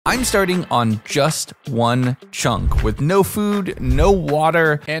I'm starting on just one chunk with no food, no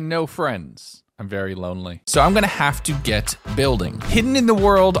water, and no friends. I'm very lonely. So I'm gonna have to get building. Hidden in the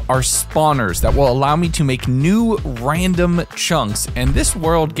world are spawners that will allow me to make new random chunks, and this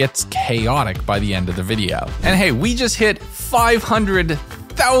world gets chaotic by the end of the video. And hey, we just hit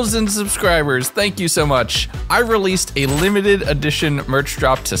 500,000 subscribers. Thank you so much. I released a limited edition merch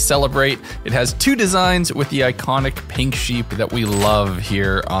drop to celebrate. It has 2 designs with the iconic pink sheep that we love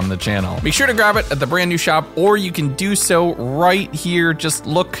here on the channel. Make sure to grab it at the brand new shop, or you can do so right here. Just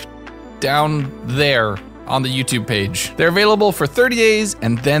look down there on the YouTube page. They're available for 30 days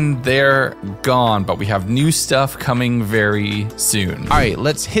and then they're gone, but we have new stuff coming very soon. All right,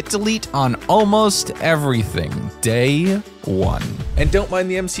 let's hit delete on almost everything. Day 1. And don't mind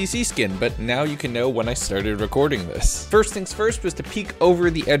the MCC skin, but now you can know when I started recording this. First things first was to peek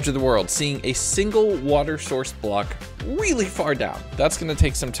over the edge of the world, seeing a single water source block really far down. That's gonna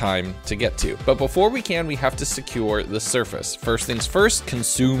take some time to get to. But before we can, we have to secure the surface. First things first,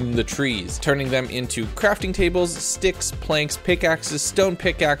 consume the trees, turning them into crafting tables, sticks, planks, pickaxes, stone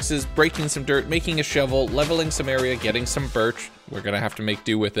pickaxes, breaking some dirt, making a shovel, leveling some area, getting some birch. We're gonna have to make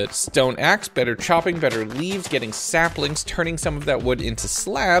do with it. Stone axe, better chopping, better leaves, getting saplings, turning some of that wood into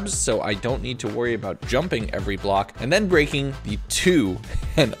slabs so I don't need to worry about jumping every block, and then breaking the 2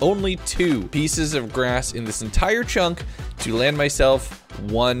 and only 2 pieces of grass in this entire chunk to land myself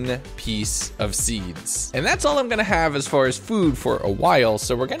 1 piece of seeds. And that's all I'm gonna have as far as food for a while,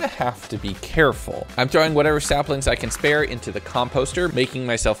 so we're gonna have to be careful. I'm throwing whatever saplings I can spare into the composter, making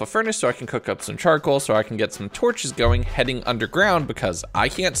myself a furnace so I can cook up some charcoal so I can get some torches going, heading underground because I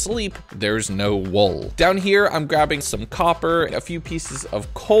can't sleep, there's no wool. Down here, I'm grabbing some copper, a few pieces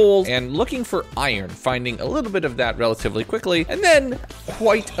of coal, and looking for iron, finding a little bit of that relatively quickly, and then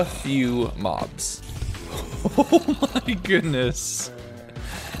quite a few mobs. Oh my goodness.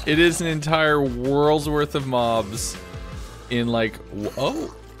 It is an entire world's worth of mobs in like,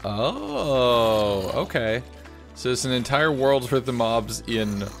 okay. So it's an entire world's worth of mobs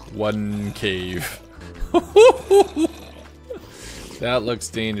in 1 cave. That looks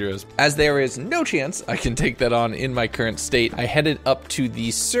dangerous. As there is no chance I can take that on in my current state, I headed up to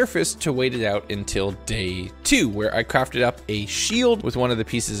the surface to wait it out until day 2, where I crafted up a shield with one of the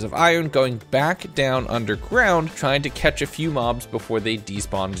pieces of iron, going back down underground, trying to catch a few mobs before they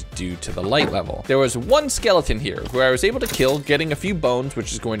despawned due to the light level. There was 1 skeleton here, who I was able to kill, getting a few bones,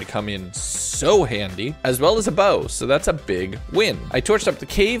 which is going to come in so handy, as well as a bow, so that's a big win. I torched up the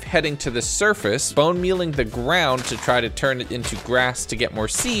cave, heading to the surface, bone mealing the ground to try to turn it into grass to get more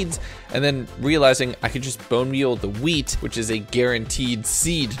seeds, and then realizing I could just bone meal the wheat, which is a guaranteed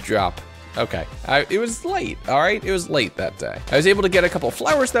seed drop. Okay, it was late, all right? It was late that day. I was able to get a couple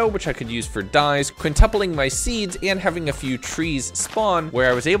flowers though, which I could use for dyes, quintupling my seeds, and having a few trees spawn where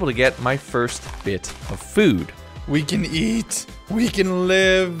I was able to get my first bit of food. We can eat, we can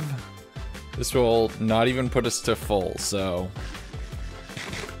live. This will not even put us to full, so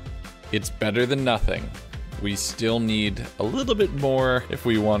it's better than nothing. We still need a little bit more if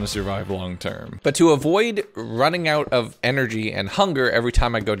we want to survive long term. But to avoid running out of energy and hunger every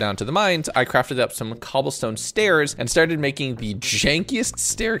time I go down to the mines, I crafted up some cobblestone stairs and started making the jankiest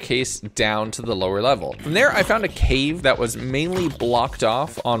staircase down to the lower level. From there, I found a cave that was mainly blocked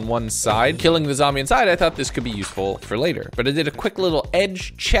off on one side. Killing the zombie inside, I thought this could be useful for later. But I did a quick little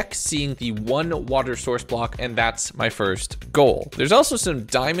edge check, seeing the 1 water source block, and that's my first goal. There's also some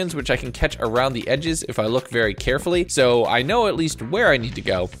diamonds which I can catch around the edges if I look very carefully, so I know at least where I need to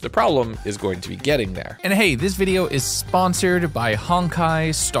go. The problem is going to be getting there. And hey, this video is sponsored by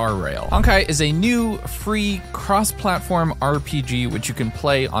Honkai Star Rail. Honkai is a new free cross-platform RPG which you can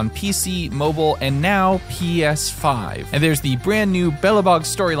play on PC, mobile, and now PS5. And there's the brand new Belobog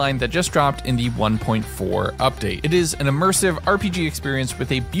storyline that just dropped in the 1.4 update. It is an immersive RPG experience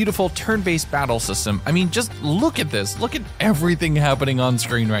with a beautiful turn-based battle system. I mean, just look at this. Look at everything happening on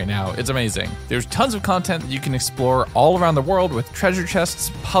screen right now. It's amazing. There's tons of content that you can explore all around the world with treasure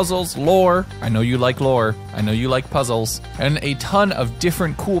chests, puzzles, lore. I know you like lore. I know you like puzzles. And a ton of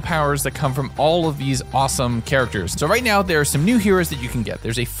different cool powers that come from all of these awesome characters. So right now, there are some new heroes that you can get.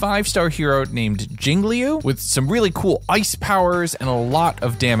 There's a 5-star hero named Jingliu with some really cool ice powers and a lot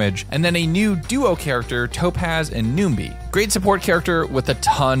of damage. And then a new duo character, Topaz and Noombi. Great support character with a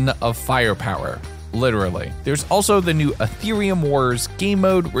ton of firepower. literally. There's also the new Ethereum Wars game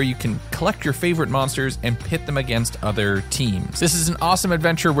mode where you can collect your favorite monsters and pit them against other teams. This is an awesome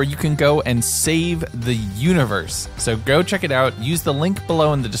adventure where you can go and save the universe. So go check it out. Use the link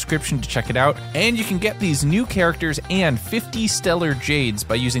below in the description to check it out. And you can get these new characters and 50 Stellar Jades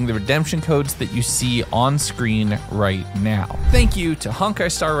by using the redemption codes that you see on screen right now. Thank you to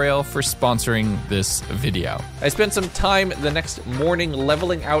Honkai Star Rail for sponsoring this video. I spent some time the next morning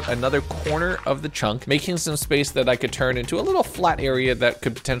leveling out another corner of the chunk, making some space that I could turn into a little flat area that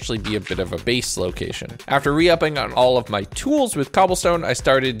could potentially be a bit of a base location. After re-upping on all of my tools with cobblestone, I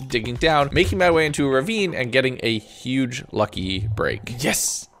started digging down, making my way into a ravine and getting a huge lucky break.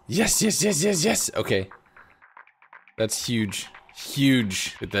 Yes! Yes, yes, yes, yes, yes! Okay. That's huge.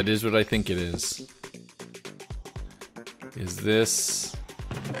 Huge. But that is what I think it is. Is this...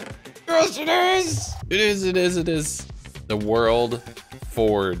 Yes, it is! It is, it is, it is. The World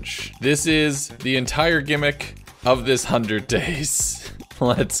Forge. This is the entire gimmick of this 100 days.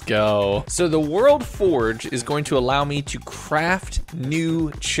 Let's go. So the World Forge is going to allow me to craft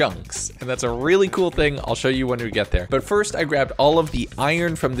new chunks, and that's a really cool thing. I'll show you when we get there. But first, I grabbed all of the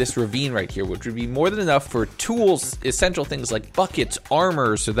iron from this ravine right here, which would be more than enough for tools, essential things like buckets,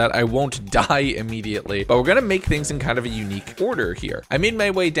 armor, so that I won't die immediately. But we're gonna make things in kind of a unique order here. I made my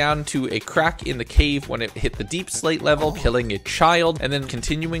way down to a crack in the cave when it hit the deep slate level, killing a child, and then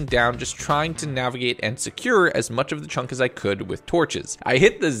continuing down, just trying to navigate and secure as much of the chunk as I could with torches. I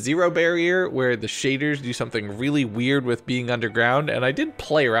hit the 0 barrier where the shaders do something really weird with being underground, and I did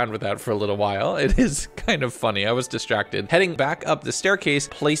play around with that for a little while. It is kind of funny. I was distracted. Heading back up the staircase,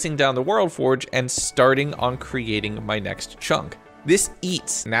 placing down the World Forge, and starting on creating my next chunk. This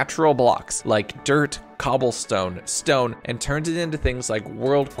eats natural blocks like dirt, cobblestone, stone, and turns it into things like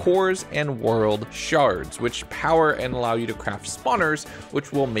world cores and world shards, which power and allow you to craft spawners,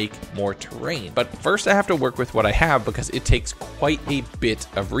 which will make more terrain. But first I have to work with what I have because it takes quite a bit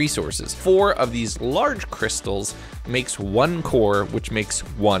of resources. 4 of these large crystals makes 1 core, which makes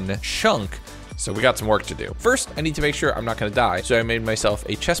 1 chunk. So we got some work to do. First, I need to make sure I'm not gonna die. So I made myself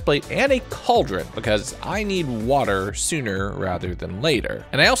a chest plate and a cauldron because I need water sooner rather than later.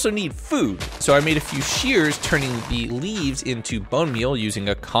 And I also need food. So I made a few shears, turning the leaves into bone meal using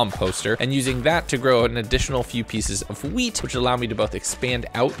a composter and using that to grow an additional few pieces of wheat, which allow me to both expand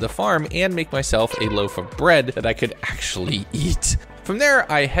out the farm and make myself a loaf of bread that I could actually eat. From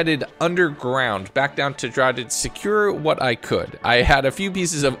there, I headed underground, back down to try to secure what I could. I had a few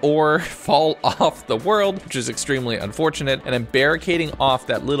pieces of ore fall off the world, which is extremely unfortunate, and I'm barricading off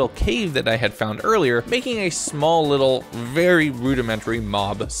that little cave that I had found earlier, making a small little, very rudimentary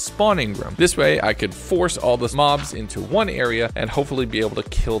mob spawning room. This way, I could force all the mobs into one area and hopefully be able to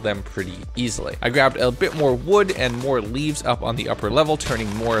kill them pretty easily. I grabbed a bit more wood and more leaves up on the upper level,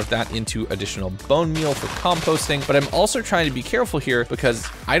 turning more of that into additional bone meal for composting, but I'm also trying to be careful here because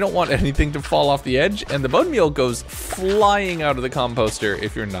I don't want anything to fall off the edge, and the bone meal goes flying out of the composter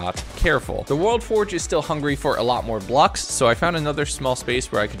if you're not careful. The World Forge is still hungry for a lot more blocks, so I found another small space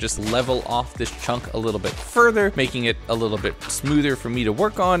where I could just level off this chunk a little bit further, making it a little bit smoother for me to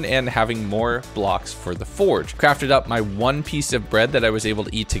work on and having more blocks for the forge. Crafted up my 1 piece of bread that I was able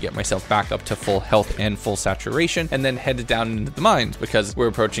to eat to get myself back up to full health and full saturation, and then headed down into the mines because we're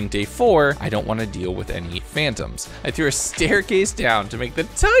approaching day 4. I don't want to deal with any phantoms. I threw a staircase down to make the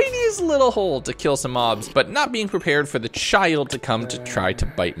tiniest little hole to kill some mobs, but not being prepared for the child to come to try to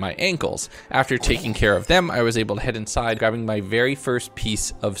bite my ankles. After taking care of them, I was able to head inside, grabbing my very first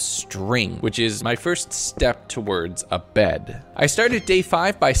piece of string, which is my first step towards a bed. I started day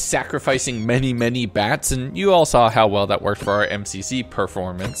 5 by sacrificing many bats, and you all saw how well that worked for our MCC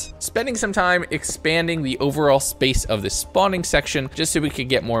performance. Spending some time expanding the overall space of this spawning section just so we could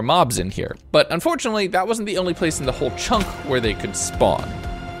get more mobs in here. But unfortunately, that wasn't the only place in the whole chunk where they could spawn.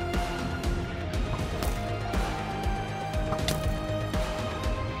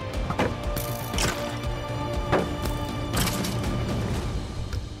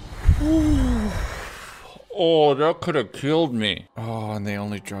 Oh, that could have killed me. Oh, and they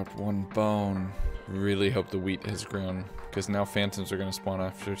only dropped 1 bone. Really hope the wheat has grown, because now phantoms are gonna spawn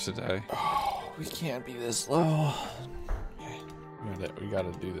after today. Oh, we can't be this low. Okay. We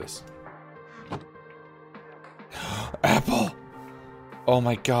gotta do this. Apple! Oh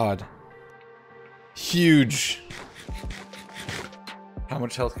my god. Huge. How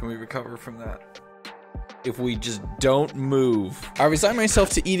much health can we recover from that? if we just don't move. I resigned myself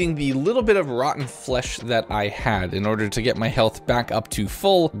to eating the little bit of rotten flesh that I had in order to get my health back up to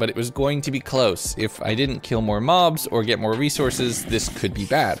full, but it was going to be close. If I didn't kill more mobs or get more resources, this could be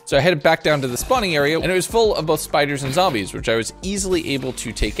bad. So I headed back down to the spawning area, and it was full of both spiders and zombies, which I was easily able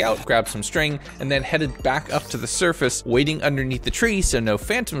to take out, grab some string, and then headed back up to the surface, waiting underneath the tree so no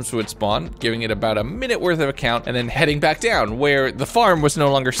phantoms would spawn, giving it about a minute worth of a count, and then heading back down, where the farm was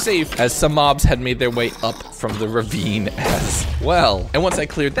no longer safe as some mobs had made their way up from the ravine as well. And once I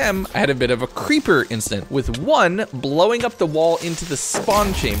cleared them, I had a bit of a creeper incident, with one blowing up the wall into the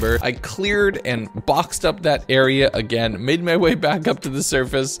spawn chamber. I cleared and boxed up that area again, made my way back up to the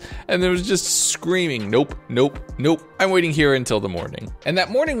surface, and there was just screaming, nope, nope, nope. I'm waiting here until the morning. And that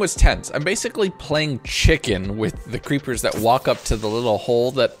morning was tense. I'm basically playing chicken with the creepers that walk up to the little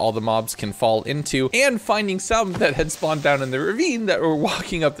hole that all the mobs can fall into, and finding some that had spawned down in the ravine that were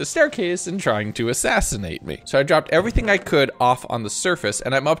walking up the staircase and trying to assassinate me. So I dropped everything I could off on the surface,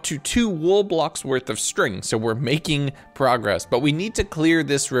 and I'm up to 2 wool blocks worth of string, so we're making progress, but we need to clear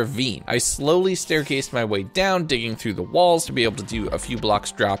this ravine. I slowly staircased my way down, digging through the walls to be able to do a few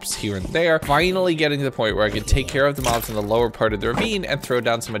blocks drops here and there, finally getting to the point where I could take care of the mobs in the lower part of the ravine and throw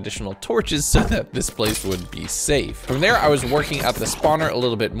down some additional torches so that this place would be safe. From there, I was working at the spawner a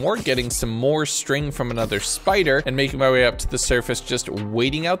little bit more, getting some more string from another spider, and making my way up to the surface, just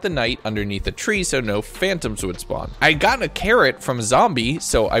waiting out the night underneath a tree so no phantoms would spawn. I got a carrot from a zombie,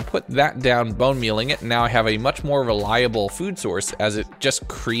 so I put that down, bone mealing it, and now I have a much more reliable food source as it just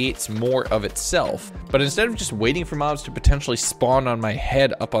creates more of itself. But instead of just waiting for mobs to potentially spawn on my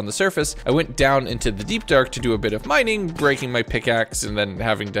head up on the surface, I went down into the deep dark to do a bit of mining, breaking my pickaxe, and then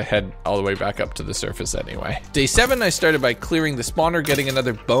having to head all the way back up to the surface anyway. Day 7, I started by clearing the spawner, getting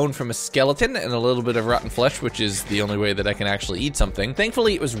another bone from a skeleton and a little bit of rotten flesh, which is the only way that I can actually eat something.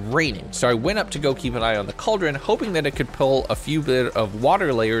 Thankfully, it was raining, so I went up to go keep an eye on the cauldron, hoping that it could pull a few bit of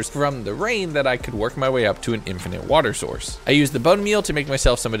water layers from the rain that I could work my way up to an infinite water source. I used the bone meal to make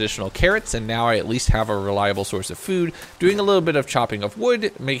myself some additional carrots, and now I at least have a reliable source of food, doing a little bit of chopping of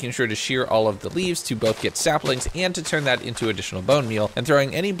wood, making sure to shear all of the leaves to both get saplings and to turn that into additional bone meal, and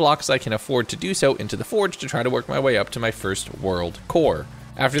throwing any blocks I can afford to do so into the forge to try to work my way up to my first world core.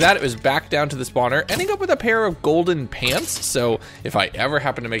 After that, it was back down to the spawner, ending up with a pair of golden pants, so if I ever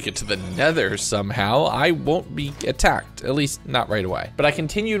happen to make it to the nether somehow, I won't be attacked, at least not right away. But I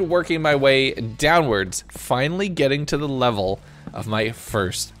continued working my way downwards, finally getting to the level of my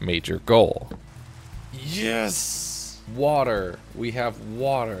first major goal. Yes! Water. We have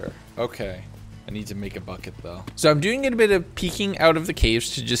water. Okay. I need to make a bucket though. So I'm doing a bit of peeking out of the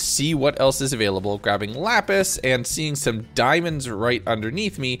caves to just see what else is available, grabbing lapis and seeing some diamonds right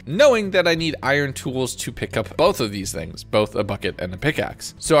underneath me, knowing that I need iron tools to pick up both of these things, both a bucket and a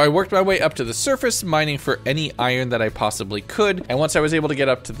pickaxe. So I worked my way up to the surface, mining for any iron that I possibly could, and once I was able to get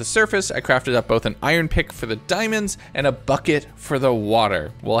up to the surface, I crafted up both an iron pick for the diamonds and a bucket for the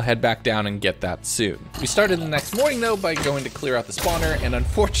water. We'll head back down and get that soon. We started the next morning though by going to clear out the spawner, and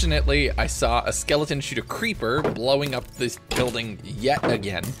unfortunately I saw a skeleton shoot a creeper, blowing up this building yet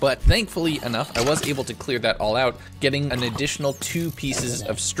again. But thankfully enough, I was able to clear that all out, getting an additional 2 pieces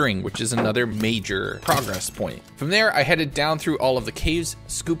of string, which is another major progress point. From there, I headed down through all of the caves,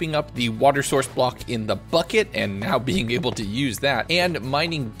 scooping up the water source block in the bucket, and now being able to use that, and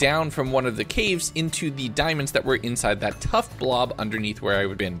mining down from one of the caves into the diamonds that were inside that tough blob underneath where I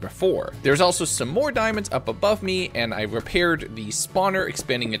had been before. There's also some more diamonds up above me, and I repaired the spawner,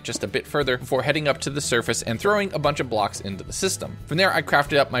 expanding it just a bit further before heading up to the surface and throwing a bunch of blocks into the system. From there, I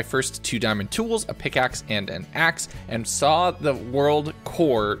crafted up my first 2 diamond tools, a pickaxe and an axe, and saw the world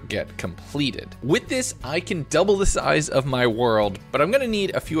core get completed. With this, I can double the size of my world, but I'm gonna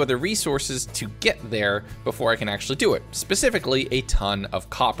need a few other resources to get there before I can actually do it, specifically a ton of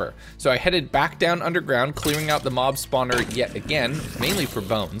copper. So I headed back down underground, clearing out the mob spawner yet again, mainly for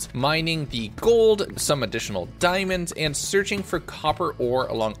bones, mining the gold, some additional diamonds, and searching for copper ore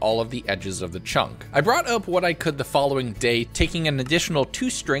along all of the edges of the chunk. I brought up what I could the following day, taking an additional 2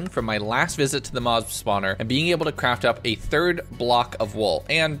 string from my last visit to the mob spawner and being able to craft up a 3rd block of wool.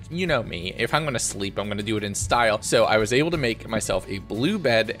 And you know me, if I'm gonna sleep, I'm gonna do it in style. So I was able to make myself a blue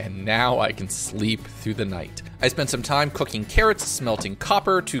bed, and now I can sleep through the night. I spent some time cooking carrots, smelting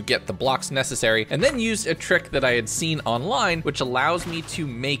copper to get the blocks necessary, and then used a trick that I had seen online, which allows me to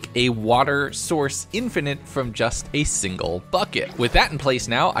make a water source infinite from just a single bucket. With that in place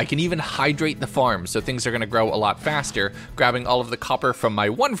now, I can even hydrate the farm, so things are gonna grow a lot faster, grabbing all of the copper from my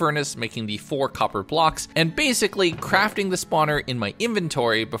 1 furnace, making the 4 copper blocks, and basically crafting the spawner in my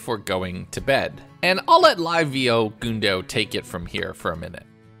inventory before going to bed. And I'll let Legundo take it from here for a minute.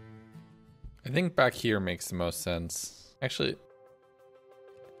 I think back here makes the most sense. Actually,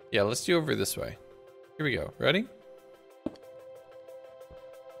 yeah, let's do over this way. Here we go. Ready?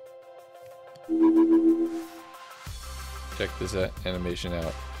 Check this animation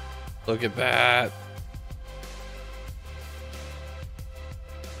out. Look at that.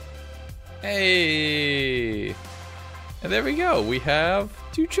 Hey! And there we go. We have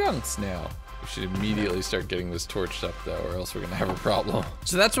 2 chunks now. We should immediately start getting this torched up though, or else we're gonna have a problem.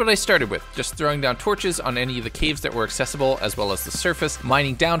 So that's what I started with, just throwing down torches on any of the caves that were accessible, as well as the surface,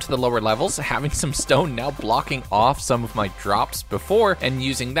 mining down to the lower levels, having some stone now blocking off some of my drops before, and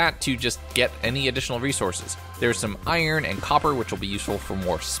using that to just get any additional resources. There's some iron and copper, which will be useful for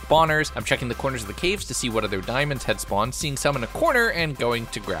more spawners. I'm checking the corners of the caves to see what other diamonds had spawned, seeing some in a corner, and going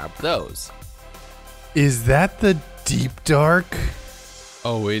to grab those. Is that the deep dark?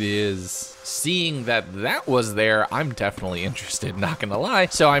 Oh, it is. Seeing that was there, I'm definitely interested, not gonna lie.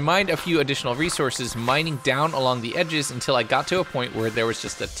 So I mined a few additional resources, mining down along the edges until I got to a point where there was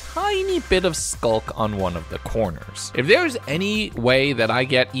just a tiny bit of skulk on one of the corners. If there's any way that I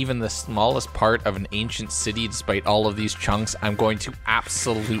get even the smallest part of an ancient city despite all of these chunks, I'm going to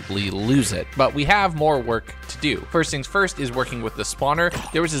absolutely lose it. But we have more work to do. First things first is working with the spawner.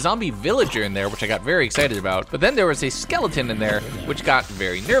 There was a zombie villager in there, which I got very excited about, but then there was a skeleton in there, which got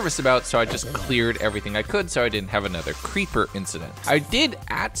very nervous about, so I just cleared everything I could so I didn't have another creeper incident. I did,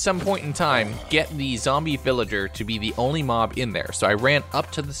 at some point in time, get the zombie villager to be the only mob in there, so I ran up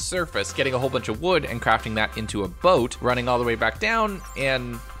to the surface, getting a whole bunch of wood and crafting that into a boat, running all the way back down,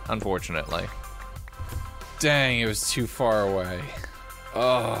 and unfortunately. Dang, it was too far away.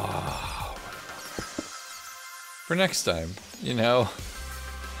 Oh. For next time, you know?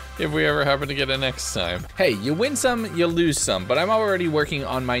 If we ever happen to get a next time. Hey, you win some, you lose some, but I'm already working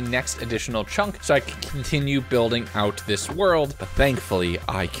on my next additional chunk so I can continue building out this world, but thankfully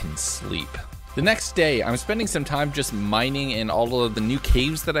I can sleep. The next day, I'm spending some time just mining in all of the new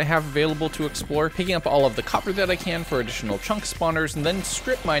caves that I have available to explore, picking up all of the copper that I can for additional chunk spawners, and then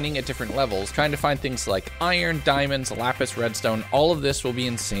strip mining at different levels, trying to find things like iron, diamonds, lapis, redstone. All of this will be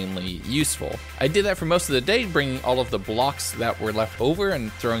insanely useful. I did that for most of the day, bringing all of the blocks that were left over and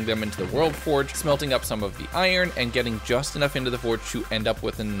throwing them into the world forge, smelting up some of the iron, and getting just enough into the forge to end up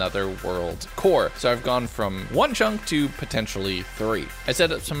with another world core. So I've gone from 1 chunk to potentially 3. I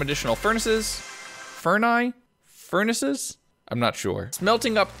set up some additional furnaces. Furnaces? I'm not sure.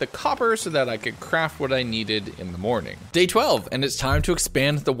 Smelting up the copper so that I could craft what I needed in the morning. Day 12, and it's time to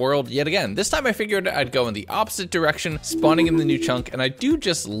expand the world yet again. This time I figured I'd go in the opposite direction, spawning in the new chunk, and I do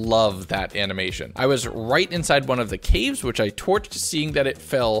just love that animation. I was right inside one of the caves, which I torched, seeing that it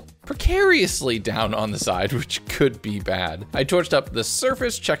fell precariously down on the side, which could be bad. I torched up the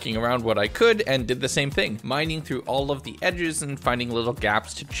surface, checking around what I could, and did the same thing, mining through all of the edges and finding little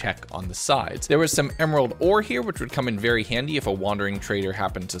gaps to check on the sides. There was some emerald ore here, which would come in very handy if a wandering trader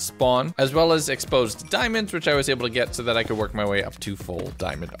happened to spawn, as well as exposed diamonds, which I was able to get so that I could work my way up to full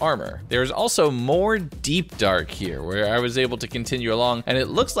diamond armor. There's also more deep dark here, where I was able to continue along, and it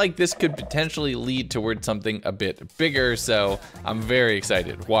looks like this could potentially lead towards something a bit bigger, so I'm very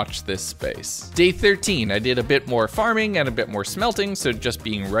excited. Watch this space. Day 13, I did a bit more farming and a bit more smelting, so just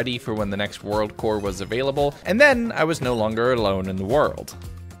being ready for when the next world core was available, and then I was no longer alone in the world.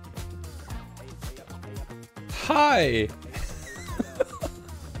 Hi!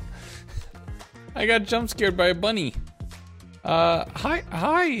 I got jump scared by a bunny. Hi.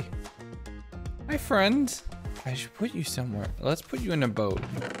 Hi, friend. I should put you somewhere. Let's put you in a boat.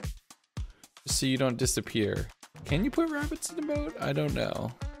 So you don't disappear. Can you put rabbits in a boat? I don't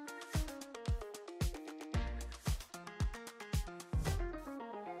know.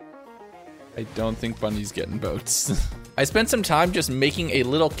 I don't think bunnies get in boats. I spent some time just making a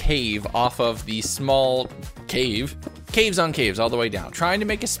little cave off of the small cave. Caves on caves all the way down, trying to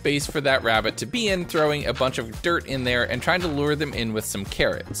make a space for that rabbit to be in, throwing a bunch of dirt in there and trying to lure them in with some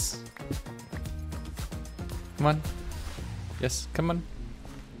carrots. Come on. Yes, come on.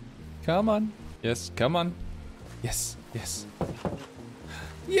 Come on. Yes, come on. Yes, yes.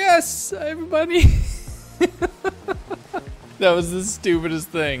 Yes, everybody. That was the stupidest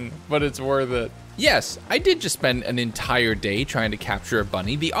thing, but it's worth it. Yes, I did just spend an entire day trying to capture a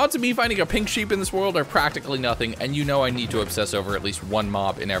bunny. The odds of me finding a pink sheep in this world are practically nothing, and you know I need to obsess over at least one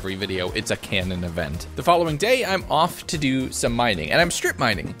mob in every video. It's a canon event. The following day, I'm off to do some mining, and I'm strip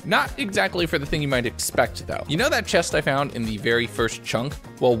mining. Not exactly for the thing you might expect, though. You know that chest I found in the very first chunk?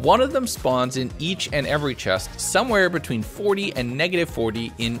 Well, one of them spawns in each and every chest, somewhere between 40 and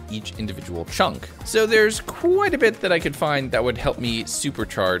 -40 in each individual chunk. So there's quite a bit that I could find that would help me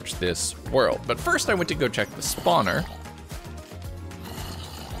supercharge this world. But first I went to go check the spawner.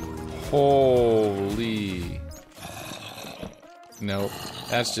 Holy. Nope,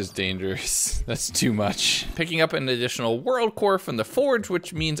 that's just dangerous. That's too much. Picking up an additional world core from the forge,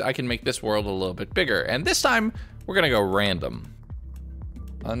 which means I can make this world a little bit bigger. And this time, we're gonna go random.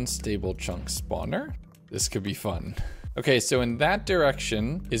 Unstable chunk spawner. This could be fun. Okay, so in that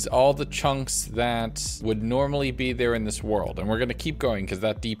direction is all the chunks that would normally be there in this world. And we're gonna keep going because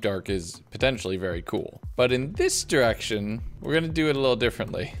that deep dark is potentially very cool. But in this direction, we're gonna do it a little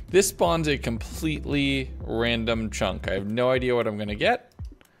differently. This spawns a completely random chunk. I have no idea what I'm gonna get.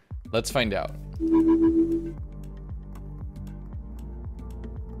 Let's find out.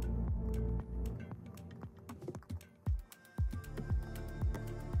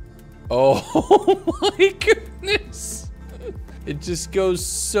 Oh my goodness. It just goes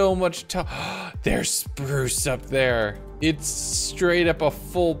so much There's spruce up there. It's straight up a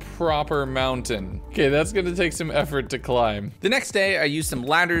full proper mountain. Okay, that's gonna take some effort to climb. The next day, I used some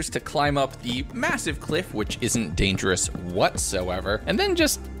ladders to climb up the massive cliff, which isn't dangerous whatsoever, and then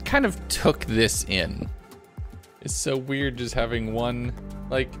just kind of took this in. It's so weird just having one,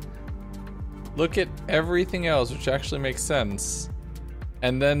 like, look at everything else, which actually makes sense.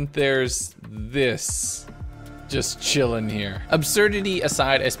 And then there's this. Just chilling here. Absurdity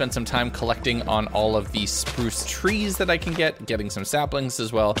aside, I spent some time collecting on all of the spruce trees that I can get, getting some saplings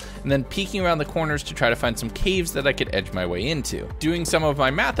as well, and then peeking around the corners to try to find some caves that I could edge my way into. Doing some of my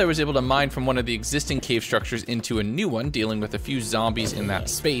math, I was able to mine from one of the existing cave structures into a new one, dealing with a few zombies in that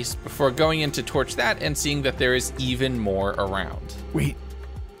space, before going in to torch that and seeing that there is even more around. Wait,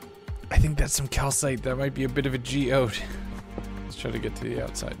 I think that's some calcite. That might be a bit of a geode. Let's try to get to the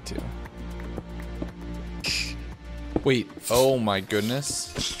outside too. Wait, oh my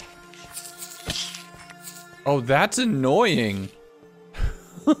goodness. Oh, that's annoying.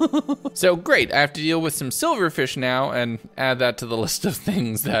 So great, I have to deal with some silverfish now and add that to the list of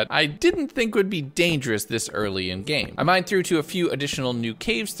things that I didn't think would be dangerous this early in game. I mined through to a few additional new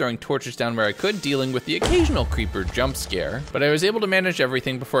caves, throwing torches down where I could, dealing with the occasional creeper jump scare, but I was able to manage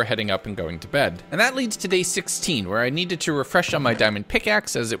everything before heading up and going to bed. And that leads to day 16, where I needed to refresh on my diamond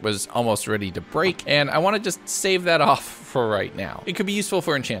pickaxe as it was almost ready to break, and I want to just save that off for right now. It could be useful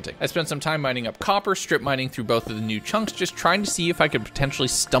for enchanting. I spent some time mining up copper, strip mining through both of the new chunks, just trying to see if I could potentially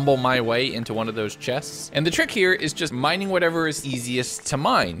stumble my way into one of those chests. And the trick here is just mining whatever is easiest to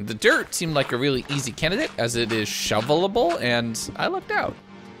mine. The dirt seemed like a really easy candidate as it is shovelable, and I lucked out.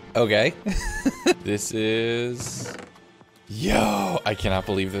 Okay. This is... Yo, I cannot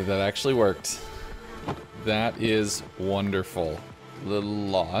believe that that actually worked. That is wonderful. A little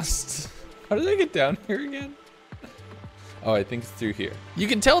lost. How did I get down here again? Oh, I think it's through here. You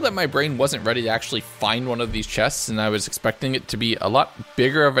can tell that my brain wasn't ready to actually find one of these chests, and I was expecting it to be a lot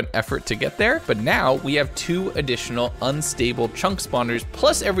bigger of an effort to get there, but now we have 2 additional unstable chunk spawners,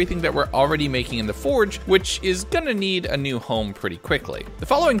 plus everything that we're already making in the forge, which is gonna need a new home pretty quickly. The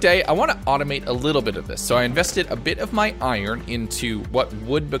following day, I wanna automate a little bit of this, so I invested a bit of my iron into what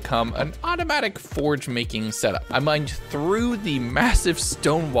would become an automatic forge making setup. I mined through the massive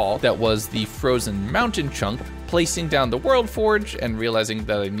stone wall that was the frozen mountain chunk, placing down the world forge and realizing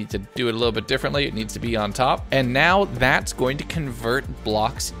that I need to do it a little bit differently. It needs to be on top. And now that's going to convert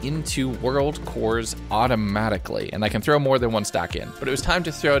blocks into world cores automatically. And I can throw more than one stack in. But it was time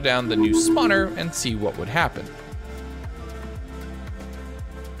to throw down the new spawner and see what would happen.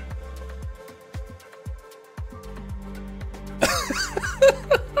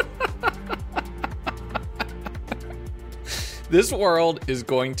 This world is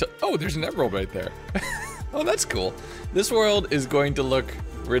going to... Oh, there's an emerald right there. Oh, that's cool. This world is going to look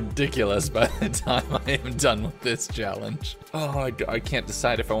ridiculous by the time I am done with this challenge. Oh, I can't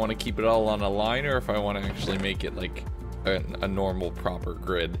decide if I want to keep it all on a line or if I want to actually make it like a normal proper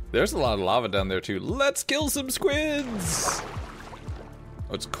grid. There's a lot of lava down there too. Let's kill some squids.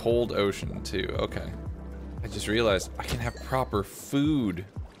 Oh, it's cold ocean too. Okay. I just realized I can have proper food.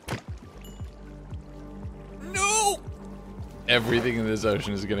 No! Everything in this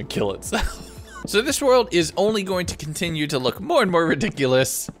ocean is gonna kill itself. So this world is only going to continue to look more and more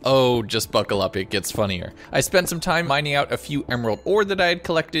ridiculous. Oh, just buckle up, it gets funnier. I spent some time mining out a few emerald ore that I had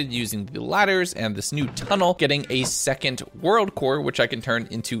collected using the ladders and this new tunnel, getting a second world core, which I can turn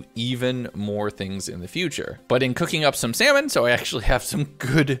into even more things in the future. But in cooking up some salmon, so I actually have some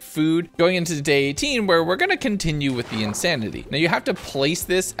good food, going into day 18, where we're gonna continue with the insanity. Now you have to place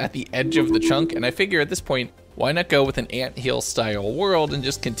this at the edge of the chunk, and I figure at this point, why not go with an anthill style world and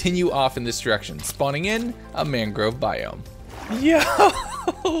just continue off in this direction, spawning in a mangrove biome.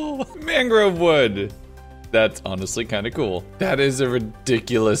 Yo, mangrove wood. That's honestly kind of cool. That is a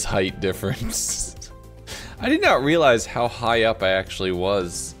ridiculous height difference. I did not realize how high up I actually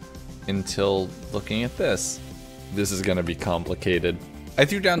was until looking at this. This is gonna be complicated. I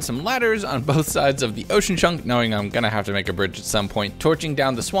threw down some ladders on both sides of the ocean chunk, knowing I'm gonna have to make a bridge at some point, torching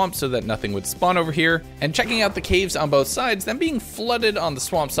down the swamp so that nothing would spawn over here, and checking out the caves on both sides, then being flooded on the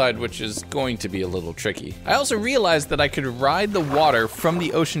swamp side, which is going to be a little tricky. I also realized that I could ride the water from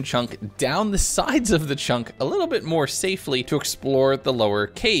the ocean chunk down the sides of the chunk a little bit more safely to explore the lower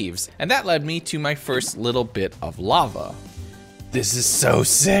caves, and that led me to my first little bit of lava. This is so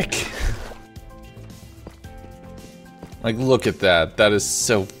sick. Like, look at that. That is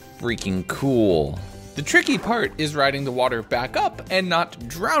so freaking cool. The tricky part is riding the water back up and not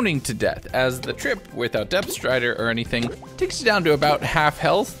drowning to death, as the trip without depth strider or anything takes you down to about half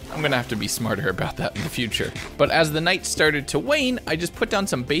health. I'm gonna have to be smarter about that in the future. But as the night started to wane, I just put down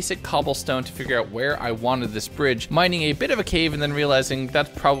some basic cobblestone to figure out where I wanted this bridge, mining a bit of a cave and then realizing that's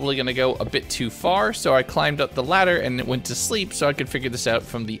probably gonna go a bit too far, so I climbed up the ladder and went to sleep so I could figure this out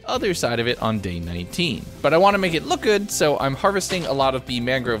from the other side of it on day 19. But I wanna make it look good, so I'm harvesting a lot of the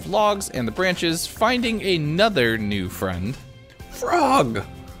mangrove logs and the branches, finding another new friend. Frog!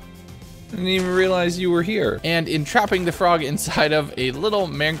 I didn't even realize you were here. And in trapping the frog inside of a little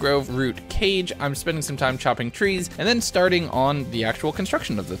mangrove root cage, I'm spending some time chopping trees and then starting on the actual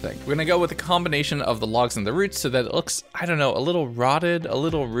construction of the thing. We're gonna go with a combination of the logs and the roots so that it looks, I don't know, a little rotted, a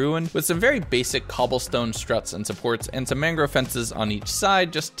little ruined, with some very basic cobblestone struts and supports and some mangrove fences on each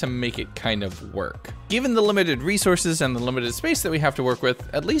side just to make it kind of work. Given the limited resources and the limited space that we have to work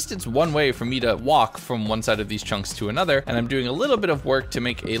with, at least it's one way for me to walk from one side of these chunks to another, and I'm doing a little bit of work to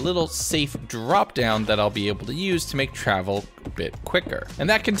make a little safe drop down that I'll be able to use to make travel a bit quicker. And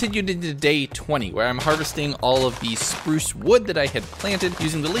that continued into day 20, where I'm harvesting all of the spruce wood that I had planted,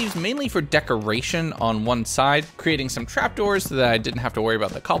 using the leaves mainly for decoration on one side, creating some trapdoors so that I didn't have to worry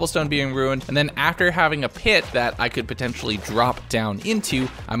about the cobblestone being ruined, and then after having a pit that I could potentially drop down into,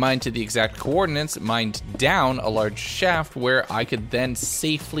 I mined to the exact coordinates, mined down a large shaft where I could then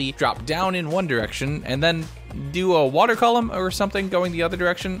safely drop down in one direction and then do a water column or something going the other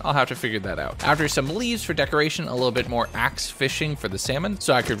direction. I'll have to figure that out. After some leaves for decoration, a little bit more axe fishing for the salmon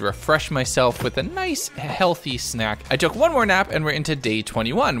so I could refresh myself with a nice healthy snack. I took one more nap and we're into day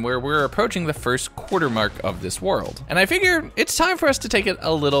 21, where we're approaching the first quarter mark of this world. And I figure it's time for us to take it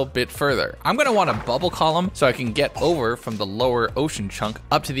a little bit further. I'm gonna want a bubble column so I can get over from the lower ocean chunk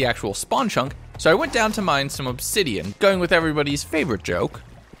up to the actual spawn chunk. So I went down to mine some obsidian, going with everybody's favorite joke.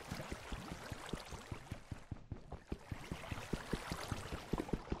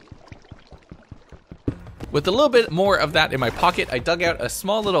 With a little bit more of that in my pocket, I dug out a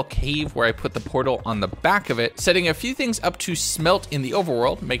small little cave where I put the portal on the back of it, setting a few things up to smelt in the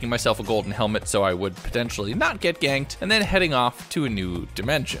overworld, making myself a golden helmet so I would potentially not get ganked, and then heading off to a new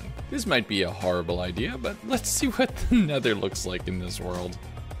dimension. This might be a horrible idea, but let's see what the nether looks like in this world.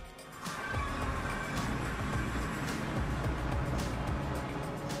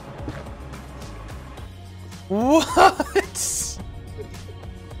 What?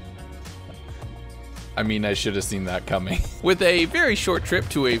 I mean, I should have seen that coming. With a very short trip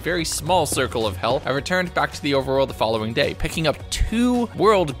to a very small circle of hell, I returned back to the overworld the following day, picking up 2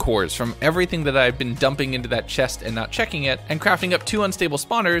 world cores from everything that I've been dumping into that chest and not checking it, and crafting up 2 unstable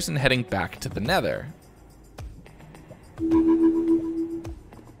spawners and heading back to the nether.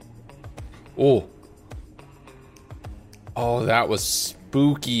 Oh. Oh, that was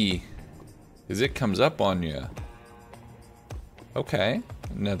spooky. Because it comes up on you. Okay.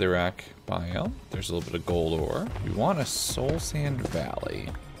 Netherrack biome. There's a little bit of gold ore. We want a soul sand valley.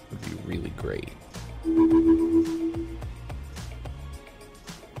 Would be really great.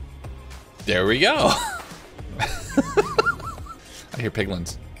 There we go. I hear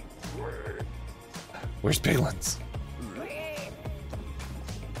piglins. Where's piglins?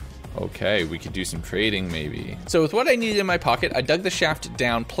 Okay, we could do some trading maybe. So with what I needed in my pocket, I dug the shaft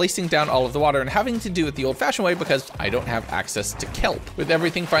down, placing down all of the water and having to do it the old-fashioned way because I don't have access to kelp. With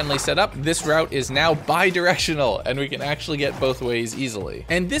everything finally set up, this route is now bi-directional and we can actually get both ways easily.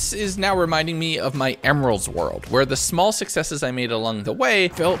 And this is now reminding me of my Emeralds world, where the small successes I made along the way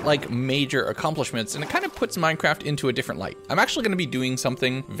felt like major accomplishments, and it kind of puts Minecraft into a different light. I'm actually going to be doing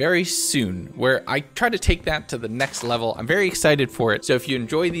something very soon where I try to take that to the next level. I'm very excited for it. So if you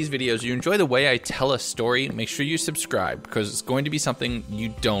enjoy these videos, you enjoy the way I tell a story, make sure you subscribe because it's going to be something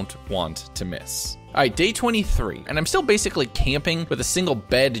you don't want to miss. All right, day 23, and I'm still basically camping with a single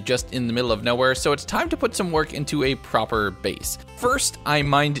bed just in the middle of nowhere, so it's time to put some work into a proper base. First, I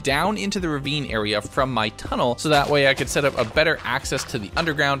mined down into the ravine area from my tunnel, so that way I could set up a better access to the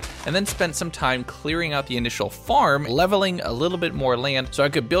underground, and then spent some time clearing out the initial farm, leveling a little bit more land, so I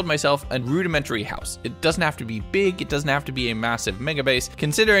could build myself a rudimentary house. It doesn't have to be big, it doesn't have to be a massive mega base,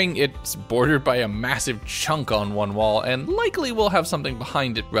 considering it's bordered by a massive chunk on one wall, and likely will have something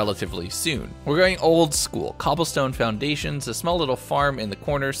behind it relatively soon. We're going old school, cobblestone foundations, a small little farm in the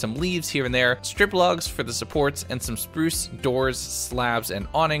corner, some leaves here and there, strip logs for the supports, and some spruce doors, slabs, and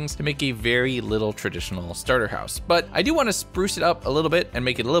awnings to make a very little traditional starter house. But I do want to spruce it up a little bit and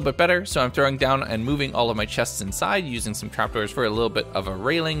make it a little bit better, so I'm throwing down and moving all of my chests inside, using some trapdoors for a little bit of a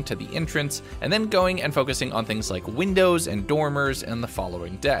railing to the entrance, and then going and focusing on things like windows and dormers and the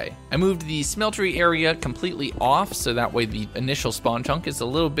following day. I moved the smeltery area completely off, so that way the initial spawn chunk is a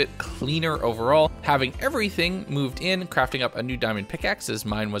little bit cleaner overall, having everything moved in, crafting up a new diamond pickaxe as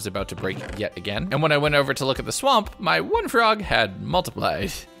mine was about to break yet again. And when I went over to look at the swamp, my one frog had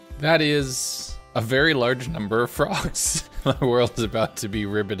multiplied. That is a very large number of frogs. My world is about to be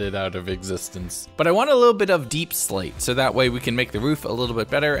ribbited out of existence. But I want a little bit of deep slate, so that way we can make the roof a little bit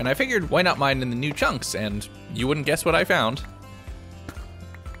better, and I figured why not mine in the new chunks, and you wouldn't guess what I found.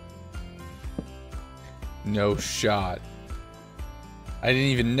 No shot. I didn't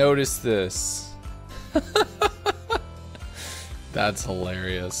even notice this. That's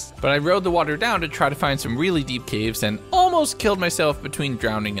hilarious. But I rode the water down to try to find some really deep caves and almost killed myself between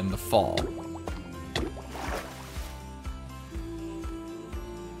drowning and the fall.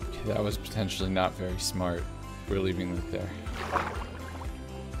 Okay, that was potentially not very smart. We're leaving it there.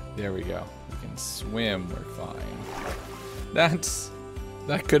 There we go. We can swim, we're fine.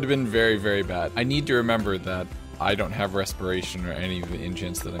 That could have been very, very bad. I need to remember that I don't have respiration or any of the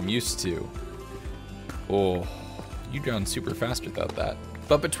enchants that I'm used to. Oh, you drowned super fast without that.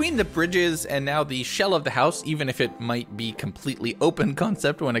 But between the bridges and now the shell of the house, even if it might be completely open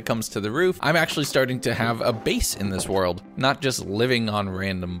concept when it comes to the roof, I'm actually starting to have a base in this world, not just living on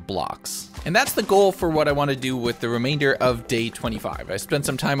random blocks. And that's the goal for what I want to do with the remainder of day 25. I spent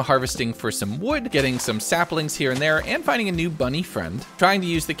some time harvesting for some wood, getting some saplings here and there, and finding a new bunny friend, trying to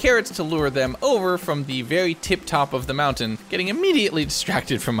use the carrots to lure them over from the very tip top of the mountain, getting immediately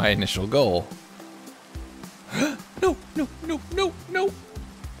distracted from my initial goal. No, no, no, no, no.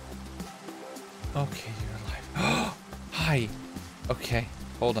 Okay, you're alive. Hi. Okay,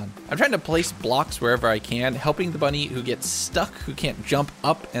 hold on. I'm trying to place blocks wherever I can, helping the bunny who gets stuck, who can't jump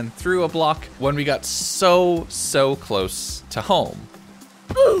up and through a block when we got so close to home.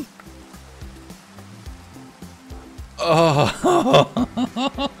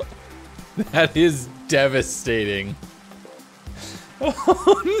 Oh, that is devastating.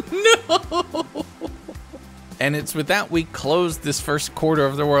 Oh, no. And it's with that we close this first quarter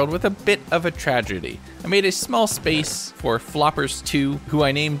of the world with a bit of a tragedy. I made a small space for Floppers 2, who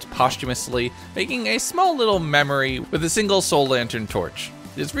I named posthumously, making a small little memory with a single soul lantern torch.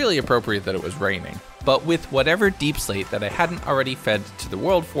 It's really appropriate that it was raining. But with whatever deep slate that I hadn't already fed to the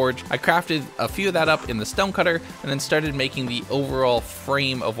World Forge, I crafted a few of that up in the stonecutter and then started making the overall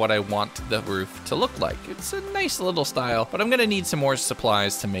frame of what I want the roof to look like. It's a nice little style, but I'm gonna need some more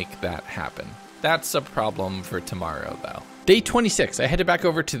supplies to make that happen. That's a problem for tomorrow, though. Day 26, I headed back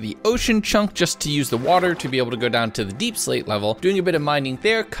over to the ocean chunk just to use the water to be able to go down to the deep slate level, doing a bit of mining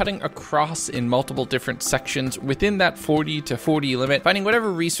there, cutting across in multiple different sections within that 40 to 40 limit, finding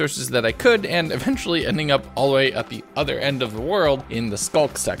whatever resources that I could, and eventually ending up all the way at the other end of the world in the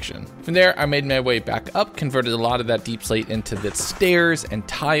skulk section. From there, I made my way back up, converted a lot of that deep slate into the stairs and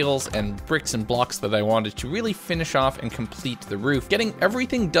tiles and bricks and blocks that I wanted to really finish off and complete the roof, getting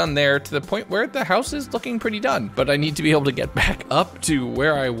everything done there to the point where the house is looking pretty done. But I need to be able to get back up to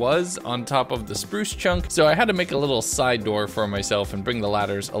where I was on top of the spruce chunk, so I had to make a little side door for myself and bring the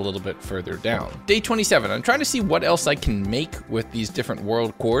ladders a little bit further down. Day 27, I'm trying to see what else I can make with these different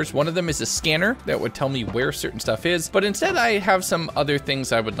world cores. One of them is a scanner that would tell me where certain stuff is, but instead I have some other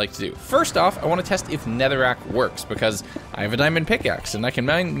things I would like to do. First off, I want to test if netherrack works, because I have a diamond pickaxe and I can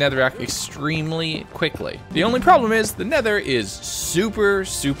mine netherrack extremely quickly. The only problem is the nether is super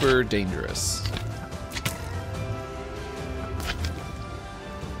dangerous.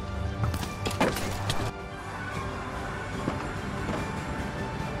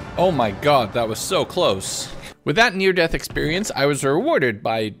 Oh my god, that was so close. With that near-death experience, I was rewarded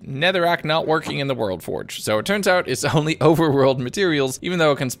by netherrack not working in the world forge. So it turns out it's only overworld materials, even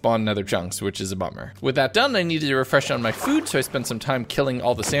though it can spawn nether chunks, which is a bummer. With that done, I needed to refresh on my food, so I spent some time killing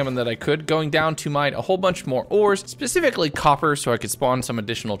all the salmon that I could, going down to mine a whole bunch more ores, specifically copper, so I could spawn some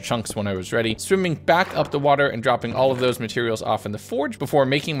additional chunks when I was ready, swimming back up the water and dropping all of those materials off in the forge before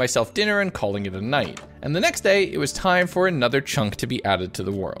making myself dinner and calling it a night. And the next day, it was time for another chunk to be added to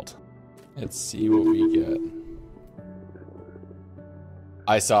the world. Let's see what we get.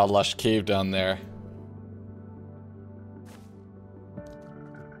 I saw a lush cave down there.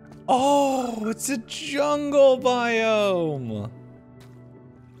 Oh, it's a jungle biome.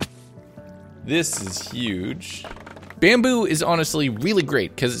 This is huge. Bamboo is honestly really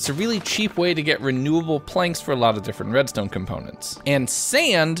great because it's a really cheap way to get renewable planks for a lot of different redstone components. And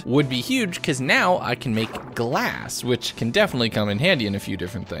sand would be huge because now I can make glass, which can definitely come in handy in a few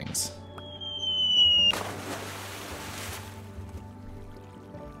different things.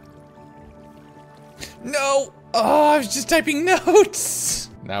 No! Oh, I was just typing notes!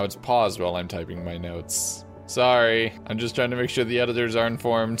 Now it's paused while I'm typing my notes. Sorry, I'm just trying to make sure the editors are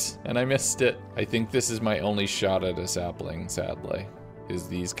informed, and I missed it. I think this is my only shot at a sapling, sadly, is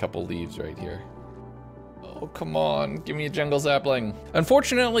these couple leaves right here. Oh, come on, give me a jungle sapling.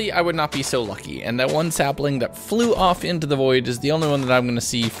 Unfortunately, I would not be so lucky, and that one sapling that flew off into the void is the only one that I'm gonna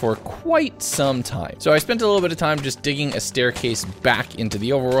see for quite some time. So I spent a little bit of time just digging a staircase back into the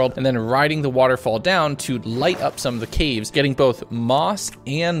overworld, and then riding the waterfall down to light up some of the caves, getting both moss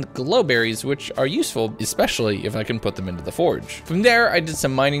and glowberries, which are useful, especially if I can put them into the forge. From there, I did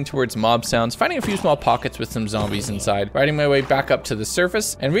some mining towards mob sounds, finding a few small pockets with some zombies inside, riding my way back up to the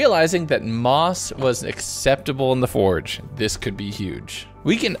surface, and realizing that moss was acceptable in the forge. This could be huge.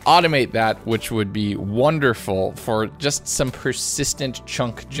 We can automate that, which would be wonderful for just some persistent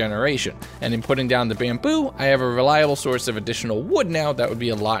chunk generation. And in putting down the bamboo, I have a reliable source of additional wood now that would be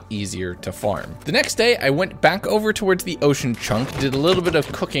a lot easier to farm. The next day, I went back over towards the ocean chunk, did a little bit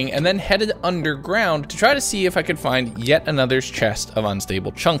of cooking, and then headed underground to try to see if I could find yet another chest of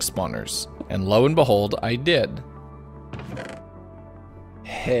unstable chunk spawners. And lo and behold, I did.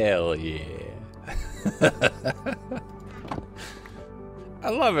 Hell yeah. I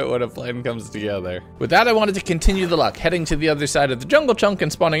love it when a plan comes together. With that, I wanted to continue the luck, heading to the other side of the jungle chunk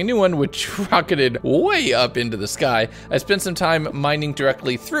and spawning a new one, which rocketed way up into the sky. I spent some time mining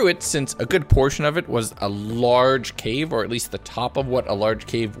directly through it, since a good portion of it was a large cave, or at least the top of what a large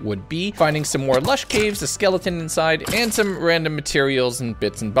cave would be, finding some more lush caves, a skeleton inside, and some random materials and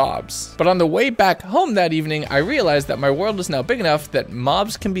bits and bobs. But on the way back home that evening, I realized that my world is now big enough that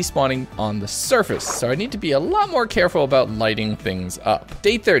mobs can be spawning on the surface, so I need to be a lot more careful about lighting things up.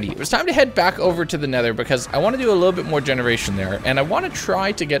 Day 30, it was time to head back over to the nether because I want to do a little bit more generation there, and I want to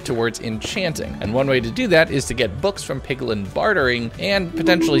try to get towards enchanting. And one way to do that is to get books from piglin bartering and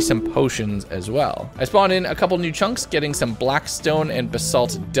potentially some potions as well. I spawned in a couple new chunks, getting some blackstone and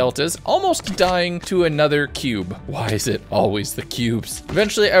basalt deltas, almost dying to another cube. Why is it always the cubes?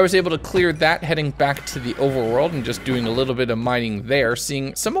 Eventually, I was able to clear that, heading back to the overworld and just doing a little bit of mining there,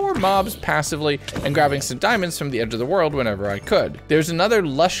 seeing some more mobs passively and grabbing some diamonds from the edge of the world whenever I could. There's another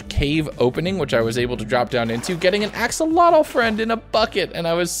lush cave opening, which I was able to drop down into, getting an axolotl friend in a bucket, and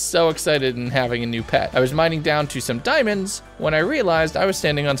I was so excited in having a new pet. I was mining down to some diamonds when I realized I was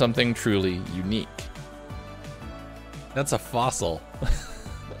standing on something truly unique. That's a fossil.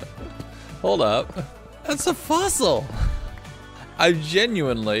 Hold up. That's a fossil. I've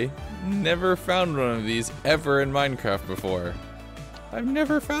genuinely never found one of these ever in Minecraft before. I've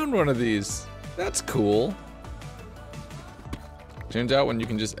never found one of these. That's cool. Turns out when you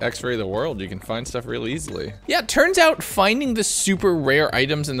can just x-ray the world, you can find stuff real easily. Yeah, it turns out finding the super rare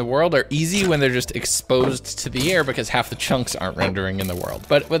items in the world are easy when they're just exposed to the air because half the chunks aren't rendering in the world.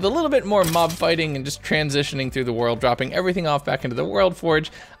 But with a little bit more mob fighting and just transitioning through the world, dropping everything off back into the world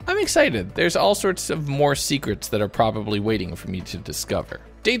forge, I'm excited. There's all sorts of more secrets that are probably waiting for me to discover.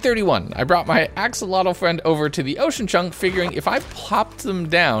 Day 31, I brought my axolotl friend over to the ocean chunk, figuring if I plopped them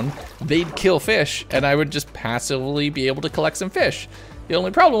down, they'd kill fish, and I would just passively be able to collect some fish. The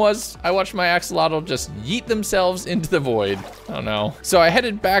only problem was, I watched my axolotl just yeet themselves into the void. Oh no. So I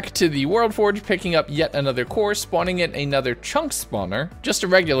headed back to the World Forge, picking up yet another core, spawning in another chunk spawner, just a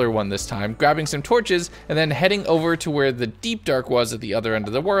regular one this time, grabbing some torches, and then heading over to where the deep dark was at the other end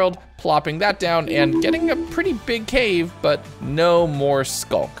of the world, plopping that down, and getting a pretty big cave, but no more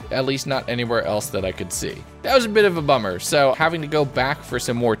skulk, at least not anywhere else that I could see. That was a bit of a bummer, so having to go back for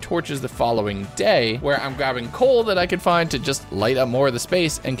some more torches the following day, where I'm grabbing coal that I could find to just light up more of the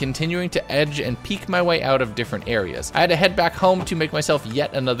space and continuing to edge and peek my way out of different areas. I had to head back home to make myself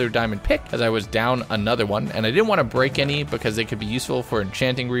yet another diamond pick, as I was down another one, and I didn't want to break any because they could be useful for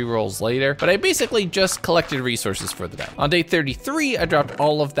enchanting rerolls later, but I basically just collected resources for the day. On day 33, I dropped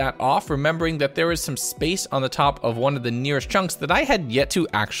all of that off, remembering that there was some space on the top of one of the nearest chunks that I had yet to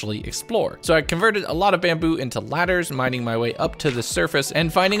actually explore. So I converted a lot of bamboo into ladders, mining my way up to the surface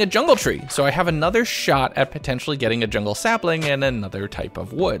and finding a jungle tree. So I have another shot at potentially getting a jungle sapling and another type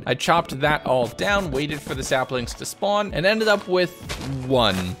of wood. I chopped that all down, waited for the saplings to spawn, and ended up with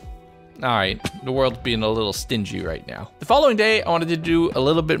one. Alright, the world's being a little stingy right now. The following day, I wanted to do a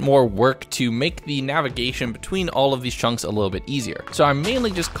little bit more work to make the navigation between all of these chunks a little bit easier. So I'm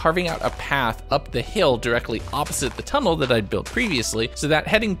mainly just carving out a path up the hill directly opposite the tunnel that I'd built previously, so that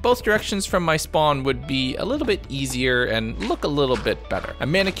heading both directions from my spawn would be a little bit easier and look a little bit better.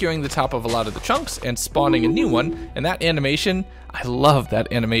 I'm manicuring the top of a lot of the chunks and spawning a new one, and that animation, I love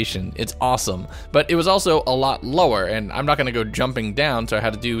that animation. It's awesome, but it was also a lot lower, and I'm not gonna go jumping down, so I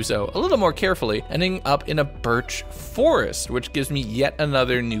had to do so a little more carefully, ending up in a birch forest, which gives me yet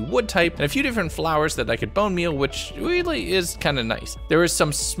another new wood type and a few different flowers that I could bone meal, which really is kind of nice. There was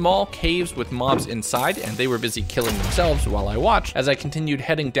some small caves with mobs inside, and they were busy killing themselves while I watched as I continued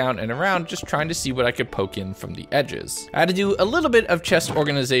heading down and around, just trying to see what I could poke in from the edges. I had to do a little bit of chest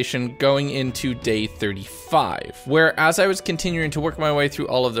organization going into day 35, where as I was continuing to work my way through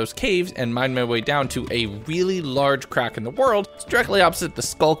all of those caves and mine my way down to a really large crack in the world. It's directly opposite the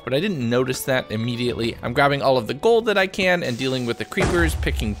skulk, but I didn't notice that immediately. I'm grabbing all of the gold that I can and dealing with the creepers,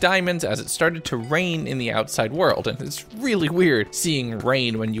 picking diamonds as it started to rain in the outside world. And it's really weird seeing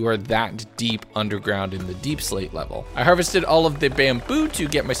rain when you are that deep underground in the deep slate level. I harvested all of the bamboo to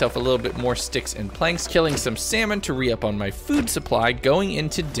get myself a little bit more sticks and planks, killing some salmon to re-up on my food supply going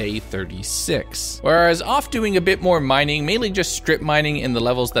into day 36. Where I was off doing a bit more mining, mainly just strip mining in the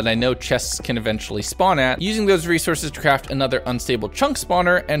levels that I know chests can eventually spawn at, using those resources to craft another unstable chunk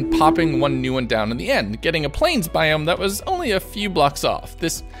spawner and popping one new one down in the end, getting a plains biome that was only a few blocks off.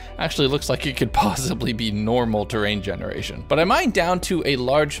 This actually looks like it could possibly be normal terrain generation. But I mined down to a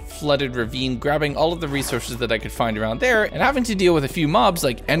large flooded ravine, grabbing all of the resources that I could find around there and having to deal with a few mobs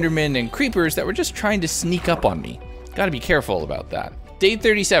like endermen and creepers that were just trying to sneak up on me. Gotta be careful about that. Day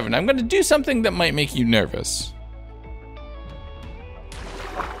 37, I'm gonna do something that might make you nervous.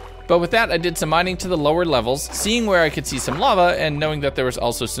 But with that, I did some mining to the lower levels, seeing where I could see some lava and knowing that there was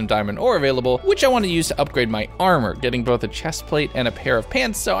also some diamond ore available, which I want to use to upgrade my armor, getting both a chest plate and a pair of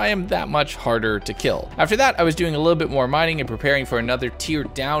pants so I am that much harder to kill. After that, I was doing a little bit more mining and preparing for another tier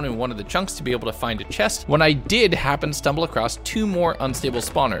down in one of the chunks to be able to find a chest, when I did happen to stumble across two more unstable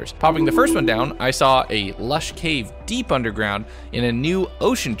spawners. Popping the first one down, I saw a lush cave deep underground in a new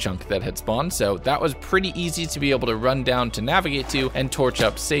ocean chunk that had spawned, so that was pretty easy to be able to run down to navigate to and torch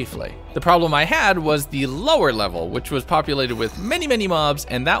up safely. The problem I had was the lower level, which was populated with many mobs,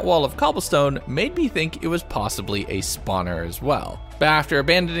 and that wall of cobblestone made me think it was possibly a spawner as well. But after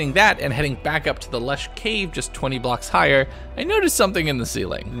abandoning that and heading back up to the lush cave just 20 blocks higher, I noticed something in the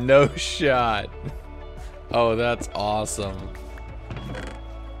ceiling. No shot. Oh, that's awesome.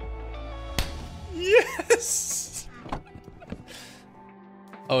 Yes!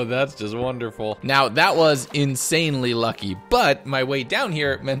 Oh, that's just wonderful. Now, that was insanely lucky, but my way down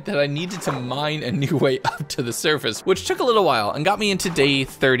here meant that I needed to mine a new way up to the surface, which took a little while and got me into day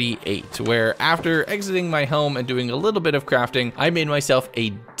 38, where after exiting my home and doing a little bit of crafting, I made myself a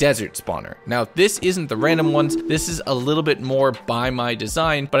desert spawner. Now, this isn't the random ones. This is a little bit more by my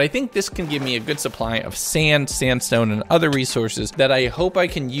design, but I think this can give me a good supply of sand, sandstone, and other resources that I hope I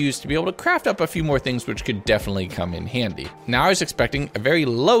can use to be able to craft up a few more things which could definitely come in handy. Now, I was expecting a very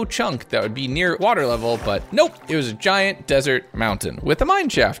low chunk that would be near water level, but nope, it was a giant desert mountain with a mine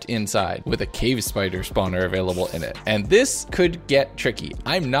shaft inside with a cave spider spawner available in it. And this could get tricky.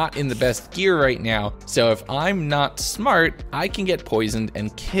 I'm not in the best gear right now, so if I'm not smart, I can get poisoned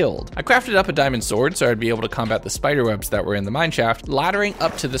and killed. I crafted up a diamond sword so I'd be able to combat the spider webs that were in the mine shaft, laddering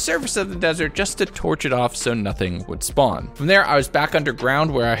up to the surface of the desert just to torch it off so nothing would spawn. From there, I was back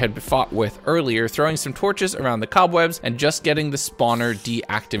underground where I had fought with earlier, throwing some torches around the cobwebs and just getting the spawner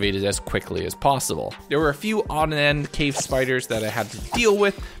deactivated as quickly as possible. There were a few odd-end cave spiders that I had to deal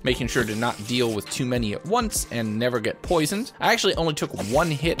with, making sure to not deal with too many at once and never get poisoned. I actually only took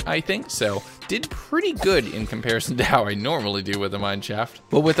one hit, I think, so did pretty good in comparison to how I normally do with a mine shaft.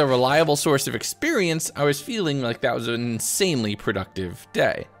 But with a reliable source of experience, I was feeling like that was an insanely productive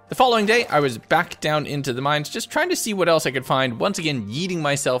day. The following day, I was back down into the mines, just trying to see what else I could find, once again yeeting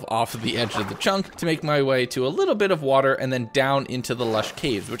myself off of the edge of the chunk to make my way to a little bit of water and then down into the lush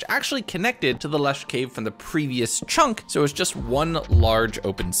caves, which actually connected to the lush cave from the previous chunk, so it was just one large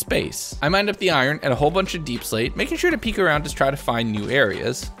open space. I mined up the iron and a whole bunch of deep slate, making sure to peek around to try to find new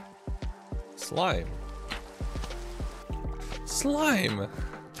areas. Slime. Slime.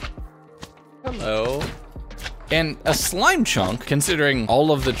 Hello. And a slime chunk, considering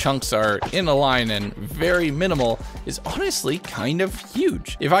all of the chunks are in a line and very minimal, is honestly kind of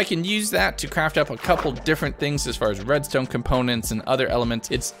huge. If I can use that to craft up a couple different things as far as redstone components and other elements,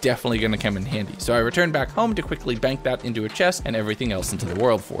 it's definitely gonna come in handy. So I returned back home to quickly bank that into a chest and everything else into the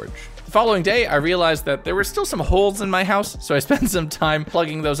World Forge. The following day, I realized that there were still some holes in my house, so I spent some time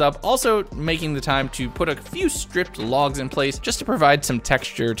plugging those up, also making the time to put a few stripped logs in place just to provide some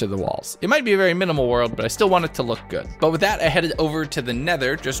texture to the walls. It might be a very minimal world, but I still want it to look good. But with that, I headed over to the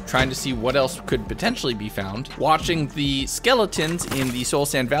Nether, just trying to see what else could potentially be found, watching the skeletons in the Soul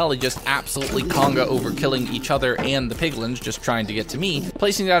Sand Valley just absolutely conga over killing each other and the piglins just trying to get to me,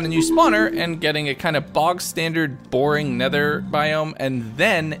 placing down a new spawner and getting a kind of bog standard boring Nether biome, and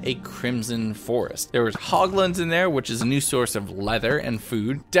then a Crimson Forest. There was hoglins in there, which is a new source of leather and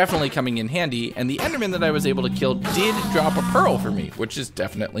food, definitely coming in handy, and the Enderman that I was able to kill did drop a pearl for me, which is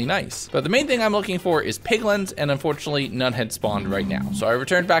definitely nice. But the main thing I'm looking for is piglins, and unfortunately none had spawned right now. So I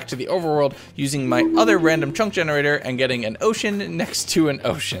returned back to the overworld using my other random chunk generator and getting an ocean next to an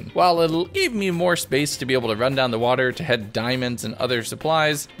ocean. While it'll give me more space to be able to run down the water to head diamonds and other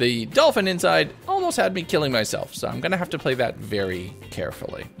supplies, the dolphin inside almost had me killing myself, so I'm gonna have to play that very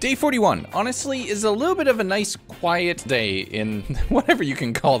carefully. Day 41, honestly, is a little bit of a nice quiet day in whatever you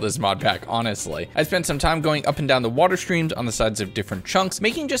can call this mod pack, honestly. I spent some time going up and down the water streams on the sides of different chunks,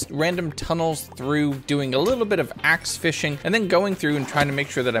 making just random tunnels through, doing a little bit of axe fishing, and then going through and trying to make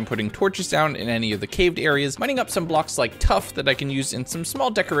sure that I'm putting torches down in any of the caved areas, mining up some blocks like tuff that I can use in some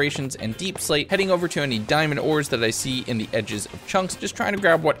small decorations and deep slate, heading over to any diamond ores that I see in the edges of chunks, just trying to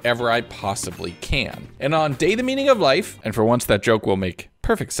grab whatever I possibly can. And on day the meaning of life, and for once that joke will make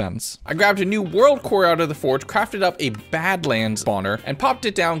perfect sense, I grabbed a new world core out of the forge, crafted up a Badlands spawner, and popped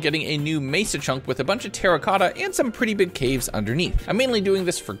it down, getting a new mesa chunk with a bunch of terracotta and some pretty big caves underneath. I'm mainly doing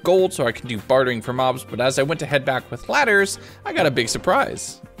this for gold so I can do bartering for mobs, but as I went to head back with ladders, I got a big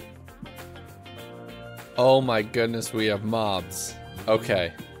surprise. Oh my goodness, we have mobs.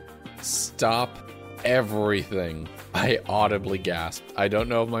 Okay, stop everything. I audibly gasped. I don't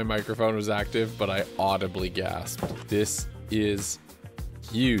know if my microphone was active, but I audibly gasped. This is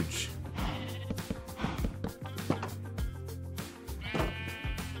huge.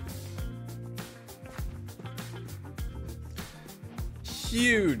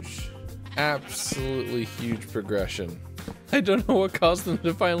 Huge. Absolutely huge progression. I don't know what caused them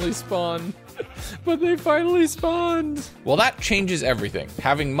to finally spawn, but they finally spawned. Well, that changes everything.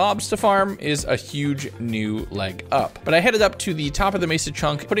 Having mobs to farm is a huge new leg up. But I headed up to the top of the mesa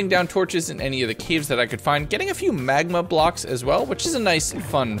chunk, putting down torches in any of the caves that I could find, getting a few magma blocks as well, which is a nice,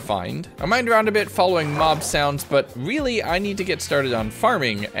 fun find. I mined around a bit following mob sounds, but really I need to get started on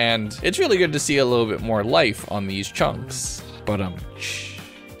farming, and it's really good to see a little bit more life on these chunks. But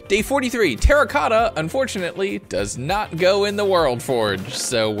Day 43, terracotta, unfortunately, does not go in the World Forge,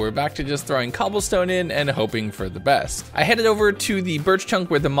 so we're back to just throwing cobblestone in and hoping for the best. I headed over to the birch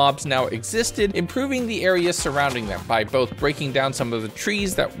chunk where the mobs now existed, improving the area surrounding them by both breaking down some of the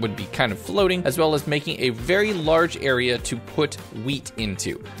trees that would be kind of floating, as well as making a very large area to put wheat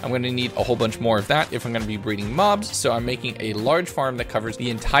into. I'm going to need a whole bunch more of that if I'm going to be breeding mobs, so I'm making a large farm that covers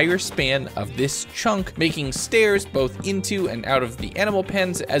the entire span of this chunk, making stairs both into and out of the animal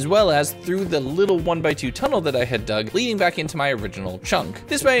pens, as well as through the little 1x2 tunnel that I had dug, leading back into my original chunk.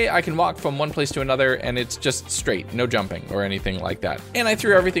 This way I can walk from one place to another and it's just straight, no jumping or anything like that. And I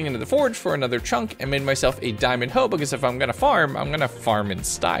threw everything into the forge for another chunk and made myself a diamond hoe, because if I'm gonna farm, I'm gonna farm in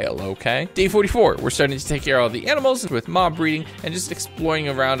style, okay? Day 44, we're starting to take care of all the animals with mob breeding and just exploring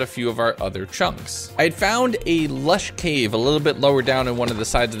around a few of our other chunks. I had found a lush cave a little bit lower down in one of the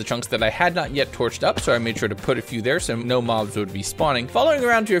sides of the chunks that I had not yet torched up, so I made sure to put a few there so no mobs would be spawning, following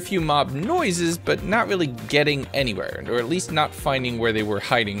around to a few mob noises, but not really getting anywhere, or at least not finding where they were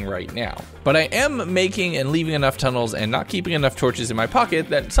hiding right now. But I am making and leaving enough tunnels and not keeping enough torches in my pocket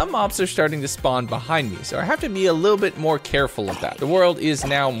that some mobs are starting to spawn behind me, so I have to be a little bit more careful of that. The world is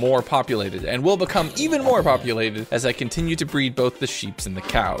now more populated and will become even more populated as I continue to breed both the sheeps and the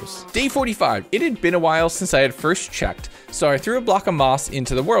cows. Day 45. It had been a while since I had first checked, so I threw a block of moss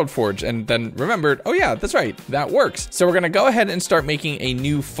into the world forge and then remembered, oh yeah, that's right, that works. So we're gonna go ahead and start making a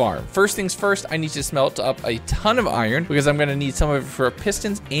new farm. First things first, I need to smelt up a ton of iron because I'm gonna need some of it for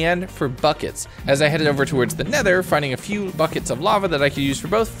pistons and for buckets. As I headed over towards the nether, finding a few buckets of lava that I could use for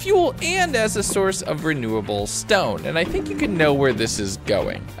both fuel and as a source of renewable stone. And I think you can know where this is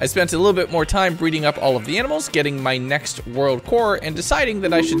going. I spent a little bit more time breeding up all of the animals, getting my next world core, and deciding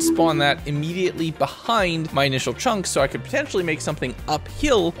that I should spawn that immediately behind my initial chunk so I could potentially make something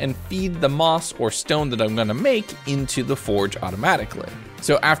uphill and feed the moss or stone that I'm gonna make into the forge automatically.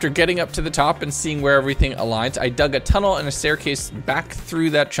 So after getting up to the top and seeing where everything aligns, I dug a tunnel and a staircase back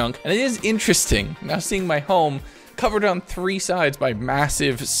through that chunk. And it is interesting, now seeing my home covered on 3 sides by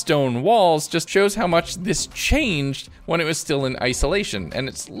massive stone walls just shows how much this changed when it was still in isolation, and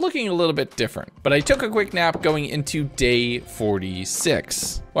it's looking a little bit different. But I took a quick nap going into day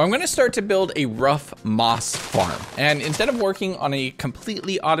 46. Well, I'm gonna start to build a rough moss farm. And instead of working on a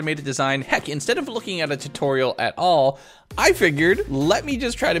completely automated design, heck, instead of looking at a tutorial at all, I figured, let me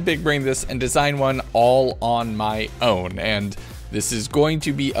just try to big brain this and design one all on my own. And this is going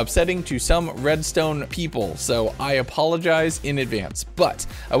to be upsetting to some redstone people, so I apologize in advance. But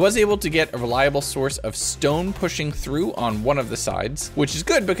I was able to get a reliable source of stone pushing through on one of the sides, which is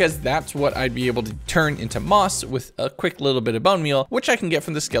good because that's what I'd be able to turn into moss with a quick little bit of bone meal, which I can get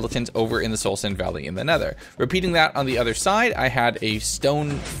from the skeletons over in the Soul Sand Valley in the Nether. Repeating that on the other side, I had a stone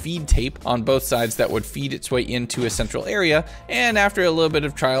feed tape on both sides that would feed its way into a central area, and after a little bit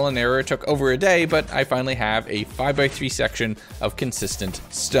of trial and error, it took over a day, but I finally have a 5x3 section of consistent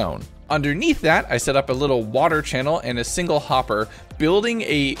stone. Underneath that, I set up a little water channel and a single hopper, building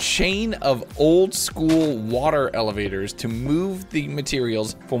a chain of old school water elevators to move the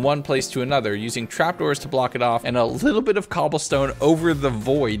materials from one place to another, using trapdoors to block it off and a little bit of cobblestone over the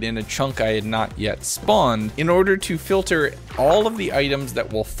void in a chunk I had not yet spawned in order to filter all of the items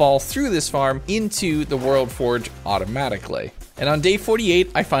that will fall through this farm into the World Forge automatically. And on day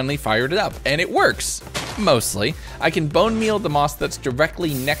 48, I finally fired it up, and it works. Mostly. I can bone meal the moss that's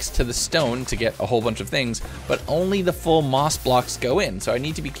directly next to the stone to get a whole bunch of things, but only the full moss blocks go in, so I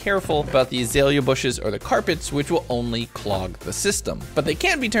need to be careful about the azalea bushes or the carpets, which will only clog the system. But they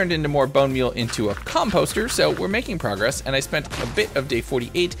can be turned into more bone meal into a composter, so we're making progress, and I spent a bit of day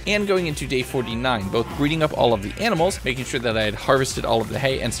 48 and going into day 49, both breeding up all of the animals, making sure that I had harvested all of the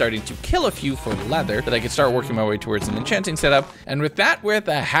hay, and starting to kill a few for leather, that I could start working my way towards an enchanting setup. And with that, we're at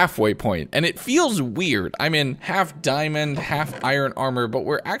the halfway point, and it feels weird. I'm in half diamond, half iron armor, but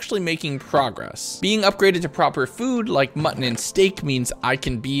we're actually making progress. Being upgraded to proper food like mutton and steak means I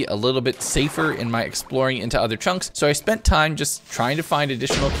can be a little bit safer in my exploring into other chunks, so I spent time just trying to find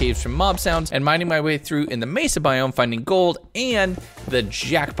additional caves from mob sounds and mining my way through in the mesa biome, finding gold and the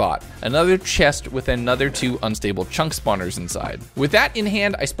jackpot, another chest with another 2 unstable chunk spawners inside. With that in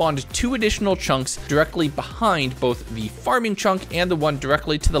hand, I spawned 2 additional chunks directly behind both the farming chunk and the one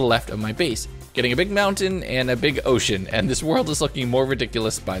directly to the left of my base, getting a big mountain and a big ocean, and this world is looking more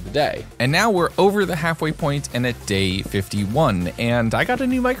ridiculous by the day. And now we're over the halfway point and at day 51, and I got a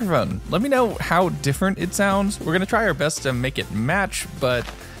new microphone. Let me know how different it sounds. We're gonna try our best to make it match, but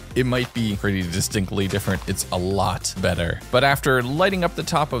it might be pretty distinctly different. It's a lot better. But after lighting up the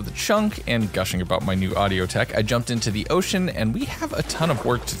top of the chunk and gushing about my new audio tech, I jumped into the ocean, and we have a ton of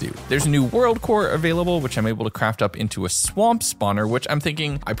work to do. There's a new world core available, which I'm able to craft up into a swamp spawner, which I'm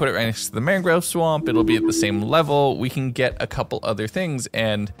thinking I put it right next to the mangrove swamp. It'll be at the same level. We can get a couple other things,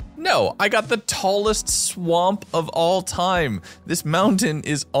 and no, I got the tallest swamp of all time. This mountain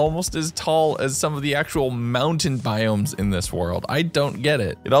is almost as tall as some of the actual mountain biomes in this world. I don't get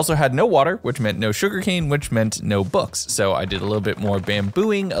it. It also had no water, which meant no sugarcane, which meant no books. So I did a little bit more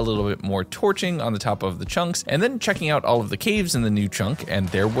bambooing, a little bit more torching on the top of the chunks, and then checking out all of the caves in the new chunk, and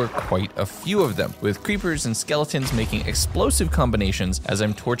there were quite a few of them, with creepers and skeletons making explosive combinations as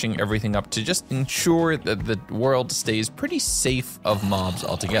I'm torching everything up to just ensure that the world stays pretty safe of mobs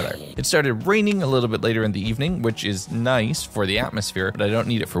altogether. It started raining a little bit later in the evening, which is nice for the atmosphere, but I don't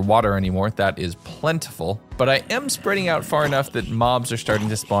need it for water anymore. That is plentiful. But I am spreading out far enough that mobs are starting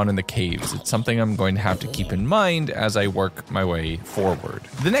to spawn in the caves. It's something I'm going to have to keep in mind as I work my way forward.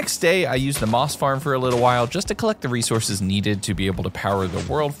 The next day, I used the moss farm for a little while just to collect the resources needed to be able to power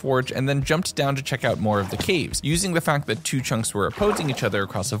the World Forge, and then jumped down to check out more of the caves, using the fact that 2 chunks were opposing each other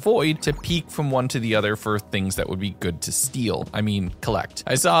across a void to peek from one to the other for things that would be good to steal. I mean, collect.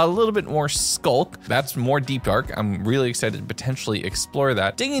 I saw a little bit more skulk. That's more deep dark. I'm really excited to potentially explore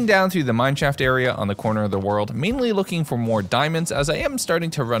that. Digging down through the mineshaft area on the corner of the world, mainly looking for more diamonds as I am starting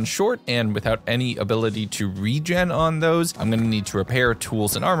to run short, and without any ability to regen on those, I'm gonna need to repair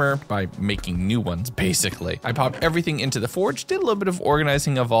tools and armor by making new ones, basically. I popped everything into the forge, did a little bit of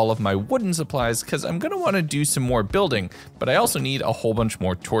organizing of all of my wooden supplies because I'm gonna wanna do some more building, but I also need a whole bunch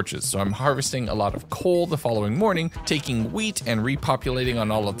more torches. So I'm harvesting a lot of coal the following morning, taking wheat and repopulating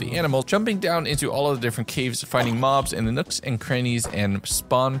on all of the animals, jumping down into all of the different caves, finding mobs in the nooks and crannies, and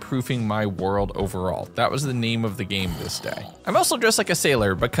spawn-proofing my world overall. That was the name of the game this day. I'm also dressed like a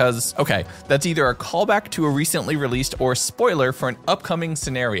sailor because, okay, that's either a callback to a recently released or a spoiler for an upcoming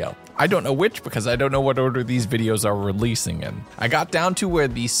scenario. I don't know which because I don't know what order these videos are releasing in. I got down to where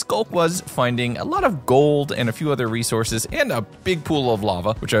the skulk was, finding a lot of gold and a few other resources and a big pool of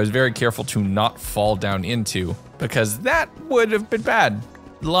lava, which I was very careful to not fall down into because that would have been bad.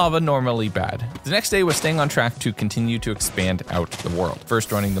 Lava normally bad. The next day was staying on track to continue to expand out the world.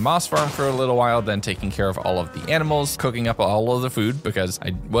 First running the moss farm for a little while, then taking care of all of the animals, cooking up all of the food because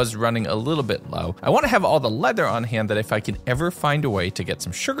I was running a little bit low. I want to have all the leather on hand that if I could ever find a way to get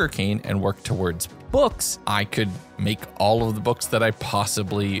some sugarcane and work towards books, I could make all of the books that I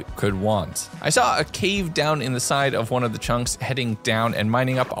possibly could want. I saw a cave down in the side of one of the chunks, heading down and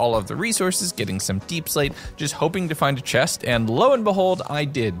mining up all of the resources, getting some deep slate, just hoping to find a chest, and lo and behold, I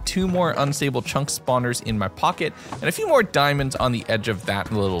did. 2 more unstable chunk spawners in my pocket, and a few more diamonds on the edge of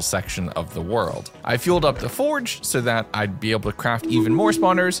that little section of the world. I fueled up the forge so that I'd be able to craft even more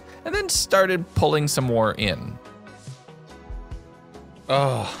spawners, and then started pulling some more in.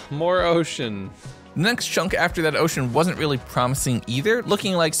 Oh, more ocean. The next chunk after that ocean wasn't really promising either,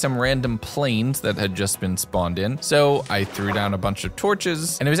 looking like some random plains that had just been spawned in. So I threw down a bunch of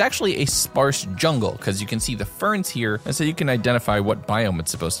torches, and it was actually a sparse jungle because you can see the ferns here, and so you can identify what biome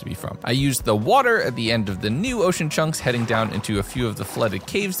it's supposed to be from. I used the water at the end of the new ocean chunks, heading down into a few of the flooded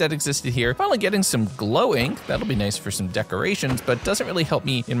caves that existed here, finally getting some glow ink. That'll be nice for some decorations, but doesn't really help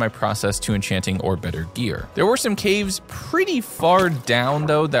me in my process to enchanting or better gear. There were some caves pretty far down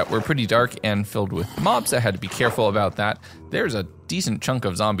though that were pretty dark and filled with mobs. I had to be careful about that. There's a decent chunk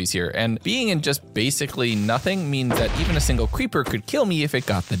of zombies here, and being in just basically nothing means that even a single creeper could kill me if it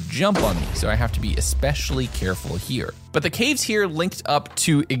got the jump on me, so I have to be especially careful here. But the caves here linked up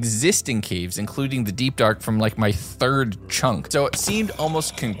to existing caves, including the deep dark from like my 3rd chunk, so it seemed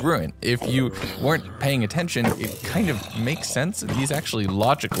almost congruent. If you weren't paying attention, it kind of makes sense. These actually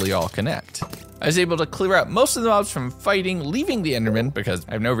logically all connect. I was able to clear out most of the mobs from fighting, leaving the Enderman because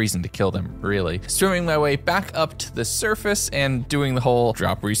I have no reason to kill them, really. Swimming my way back up to the surface and doing the whole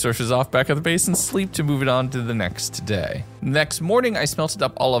drop resources off back at the base and sleep to move it on to the next day. Next morning, I smelted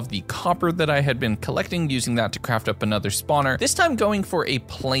up all of the copper that I had been collecting, using that to craft up another spawner, this time going for a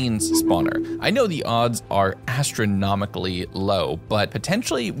plains spawner. I know the odds are astronomically low, but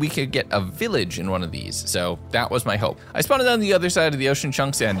potentially we could get a village in one of these, so that was my hope. I spawned on the other side of the ocean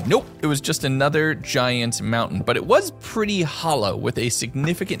chunks and nope, it was just another giant mountain, but it was pretty hollow with a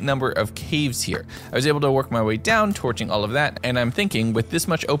significant number of caves here. I was able to work my way down, torching all of that, and I'm thinking with this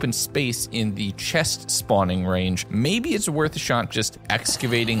much open space in the chest spawning range, maybe it's worth a shot just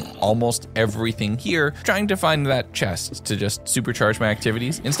excavating almost everything here, trying to find that chest to just supercharge my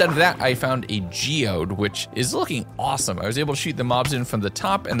activities. Instead of that, I found a geode, which is looking awesome. I was able to shoot the mobs in from the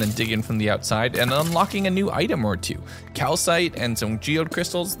top and then dig in from the outside, and unlocking a new item or two. Calcite and some geode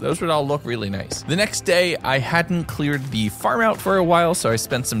crystals, those would all look really nice. The next day, I hadn't cleared the farm out for a while, so I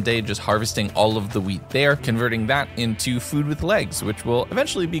spent some day just harvesting all of the wheat there, converting that into food with legs, which will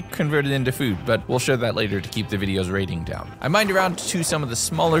eventually be converted into food, but we'll show that later to keep the video's rating down. I mined around to some of the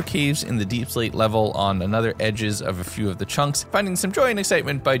smaller caves in the deep slate level on another edges of a few of the chunks, finding some joy and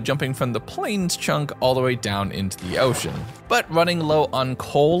excitement by jumping from the plains chunk all the way down into the ocean. But running low on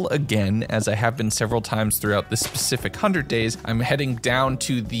coal again, as I have been several times throughout this specific 100 days, I'm heading down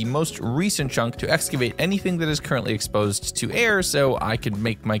to the most recent chunk to excavate anything that is currently exposed to air so I could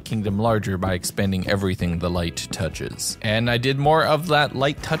make my kingdom larger by expanding everything the light touches. And I did more of that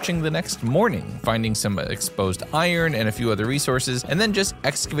light touching the next morning, finding some exposed iron and a few other resources, and then just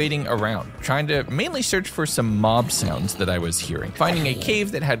excavating around, trying to mainly search for some mob sounds that I was hearing, finding a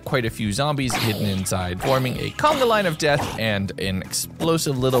cave that had quite a few zombies hidden inside, forming a conga line of death and an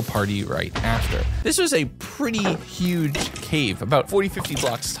explosive little party right after. This was a pretty huge cave, about 40-50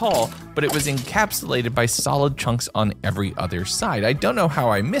 blocks tall, but it was encapsulated by solid chunks on every other side. I don't know how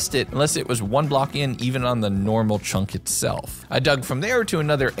I missed it, unless it was one block in, even on the normal chunk itself. I dug from there to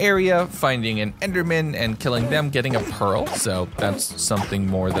another area, finding an Enderman and killing them, getting a pearl, so that's something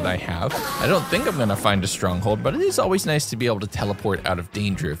more that I have. I don't think I'm gonna find a stronghold, but it is always nice to be able to teleport out of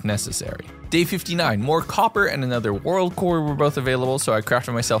danger if necessary. Day 59, more copper and another world core were both available, so I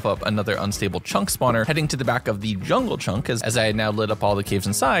crafted myself up another unstable chunk spawner, heading to the back of the jungle chunk as I had now lit up all the caves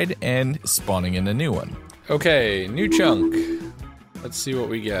inside and spawning in a new one. Okay, new chunk. Let's see what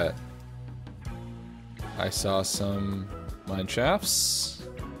we get. I saw some mine shafts.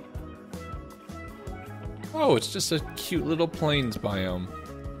 Oh, it's just a cute little plains biome.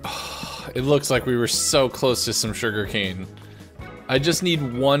 Oh, it looks like we were so close to some sugarcane. I just need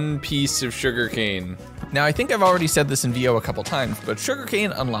one piece of sugarcane. Now, I think I've already said this in VO a couple times, but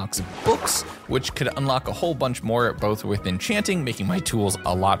sugarcane unlocks books, which could unlock a whole bunch more, both with enchanting, making my tools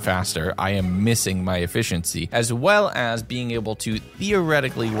a lot faster. I am missing my efficiency, as well as being able to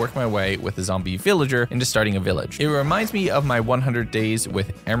theoretically work my way with a zombie villager into starting a village. It reminds me of my 100 Days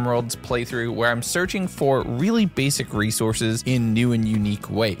with Emeralds playthrough, where I'm searching for really basic resources in new and unique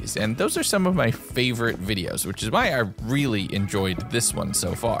ways. And those are some of my favorite videos, which is why I really enjoyed this one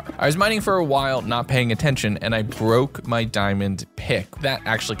so far. I was mining for a while, not paying attention, and I broke my diamond pick. That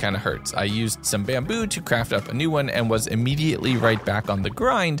actually kind of hurts. I used some bamboo to craft up a new one and was immediately right back on the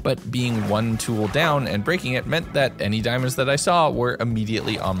grind, but being one tool down and breaking it meant that any diamonds that I saw were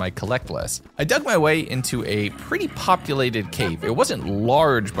immediately on my collect list. I dug my way into a pretty populated cave. It wasn't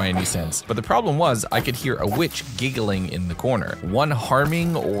large by any sense, but the problem was I could hear a witch giggling in the corner. One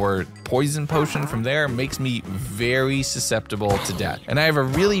harming or poison potion from there makes me very susceptible to death, and I have a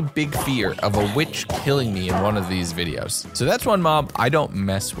really big fear of a witch killing me in one of these videos. So that's one mob I don't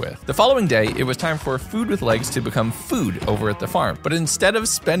mess with. The following day, it was time for food with legs to become food over at the farm. But instead of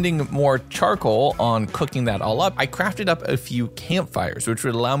spending more charcoal on cooking that all up, I crafted up a few campfires, which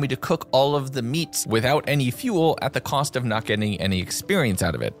would allow me to cook all of the meats without any fuel at the cost of not getting any experience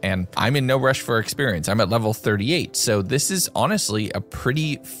out of it. And I'm in no rush for experience. I'm at level 38, so this is honestly a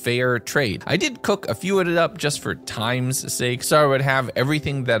pretty fair trade. I did cook a few of it up just for time's sake, so I would have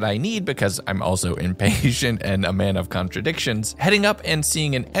everything that I need because I'm also impatient and a man of contradictions. Heading up and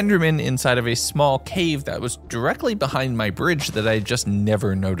seeing an Enderman inside of a small cave that was directly behind my bridge that I just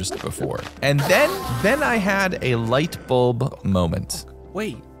never noticed before. And then I had a light bulb moment.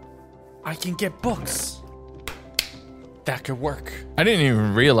 Wait, I can get books. That could work. I didn't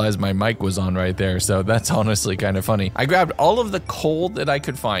even realize my mic was on right there, so that's honestly kind of funny. I grabbed all of the coal that I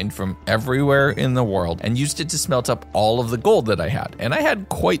could find from everywhere in the world and used it to smelt up all of the gold that I had. And I had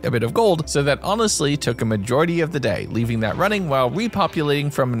quite a bit of gold, so that honestly took a majority of the day, leaving that running while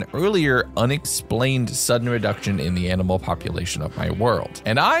repopulating from an earlier unexplained sudden reduction in the animal population of my world.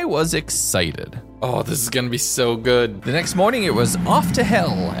 And I was excited. Oh, this is gonna be so good. The next morning, it was off to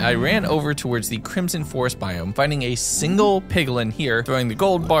hell. I ran over towards the Crimson Forest biome, finding a single piglin here, throwing the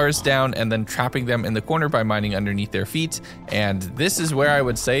gold bars down, and then trapping them in the corner by mining underneath their feet. And this is where I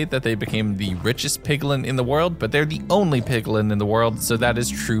would say that they became the richest piglin in the world, but they're the only piglin in the world, so that is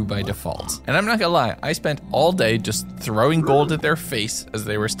true by default. And I'm not gonna lie, I spent all day just throwing gold at their face as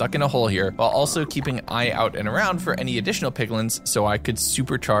they were stuck in a hole here, while also keeping an eye out and around for any additional piglins so I could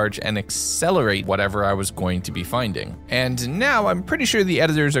supercharge and accelerate whatever I was going to be finding. And now I'm pretty sure the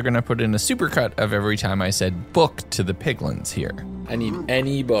editors are going to put in a supercut of every time I said book to the piglins here. I need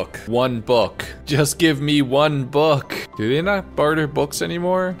any book. One book. Just give me one book. Do they not barter books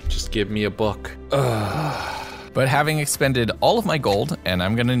anymore? Just give me a book. Ugh. But having expended all of my gold, and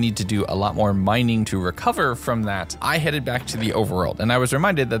I'm gonna need to do a lot more mining to recover from that, I headed back to the overworld, and I was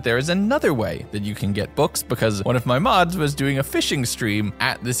reminded that there is another way that you can get books because one of my mods was doing a fishing stream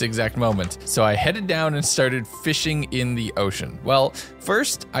at this exact moment. So I headed down and started fishing in the ocean. Well,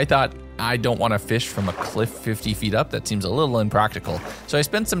 first I thought, I don't want to fish from a cliff 50 feet up. That seems a little impractical. So I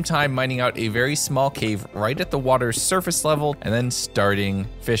spent some time mining out a very small cave right at the water's surface level and then starting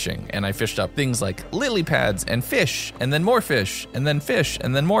fishing. And I fished up things like lily pads and fish, and then more fish, and then fish,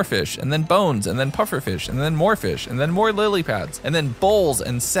 and then more fish, and then bones, and then puffer fish, and then more fish, and then more lily pads, and then bowls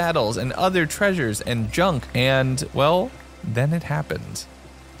and saddles and other treasures and junk. And, well, then it happened.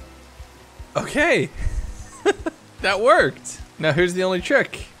 Okay. That worked. Now here's the only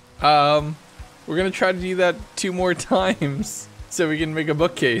trick. We're gonna try to do that 2 more times so we can make a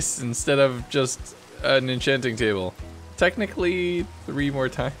bookcase instead of just an enchanting table. Technically 3 more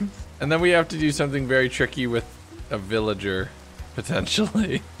times. And then we have to do something very tricky with a villager,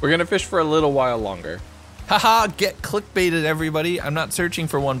 potentially. We're gonna fish for a little while longer. Haha, get clickbaited, everybody. I'm not searching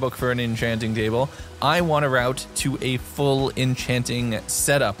for one book for an enchanting table. I want a route to a full enchanting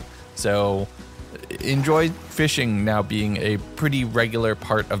setup So enjoy fishing now being a pretty regular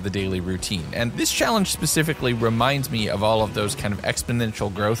part of the daily routine. And this challenge specifically reminds me of all of those kind of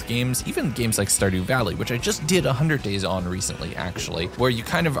exponential growth games, even games like Stardew Valley, which I just did 100 days on recently, actually, where you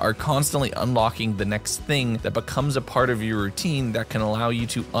kind of are constantly unlocking the next thing that becomes a part of your routine that can allow you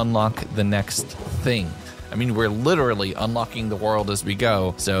to unlock the next thing. I mean, we're literally unlocking the world as we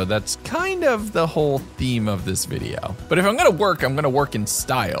go, so that's kind of the whole theme of this video. But if I'm gonna work in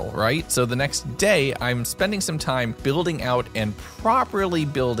style, right? So the next day, I'm spending some time building out and properly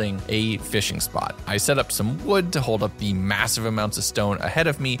building a fishing spot. I set up some wood to hold up the massive amounts of stone ahead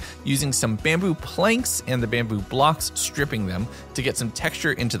of me, using some bamboo planks and the bamboo blocks, stripping them to get some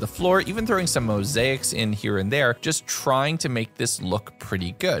texture into the floor, even throwing some mosaics in here and there, just trying to make this look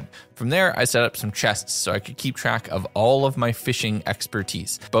pretty good. From there, I set up some chests so I could keep track of all of my fishing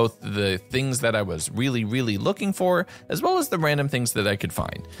expertise, both the things that I was really looking for, as well as the random things that I could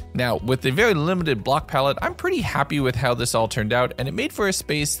find. Now, with a very limited block palette, I'm pretty happy with how this all turned out, and it made for a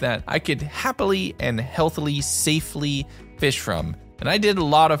space that I could happily and healthily, safely fish from. And I did a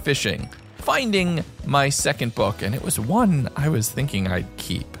lot of fishing, finding my second book, and it was one I was thinking I'd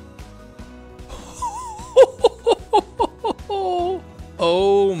keep.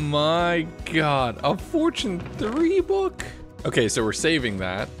 Oh my god, a Fortune 3 book? Okay, so we're saving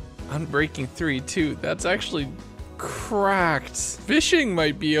that. Unbreaking 3 too, that's actually cracked. Fishing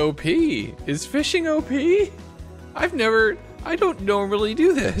might be OP. Is fishing OP? I don't normally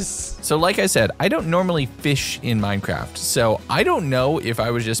do this. So like I said, I don't normally fish in Minecraft, so I don't know if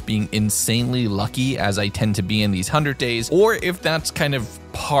I was just being insanely lucky as I tend to be in these 100 days, or if that's kind of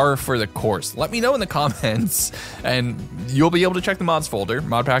par for the course. Let me know in the comments, and you'll be able to check the mods folder.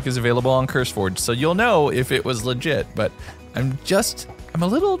 Mod pack is available on CurseForge, so you'll know if it was legit, but I'm a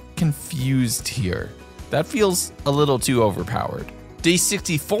little confused here. That feels a little too overpowered. Day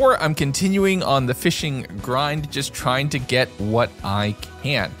 64, I'm continuing on the fishing grind, just trying to get what I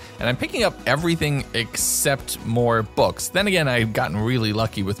can. And I'm picking up everything except more books. Then again, I've gotten really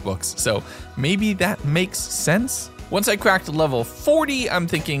lucky with books, so maybe that makes sense. Once I cracked level 40, I'm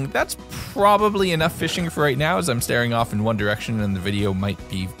thinking that's probably enough fishing for right now, as I'm staring off in one direction and the video might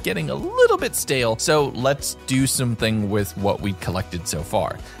be getting a little bit stale. So let's do something with what we collected so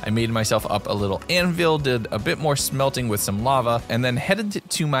far. I made myself up a little anvil, did a bit more smelting with some lava, and then headed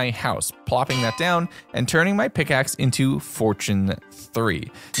to my house, plopping that down and turning my pickaxe into Fortune 3.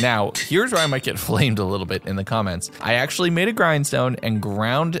 Now, here's where I might get flamed a little bit in the comments. I actually made a grindstone and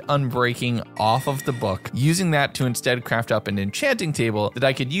ground Unbreaking off of the book, using that to instead craft up an enchanting table that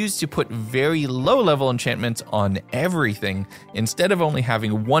I could use to put very low level enchantments on everything, instead of only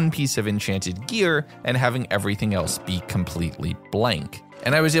having one piece of enchanted gear and having everything else be completely blank.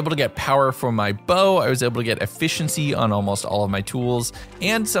 And I was able to get power from my bow, I was able to get efficiency on almost all of my tools,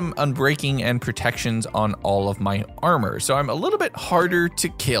 and some unbreaking and protections on all of my armor. So I'm a little bit harder to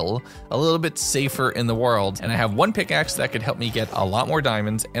kill, a little bit safer in the world, and I have one pickaxe that could help me get a lot more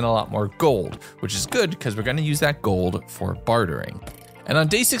diamonds and a lot more gold, which is good because we're going to use that gold for bartering. And on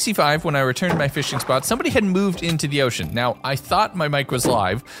day 65, when I returned to my fishing spot, somebody had moved into the ocean. Now, I thought my mic was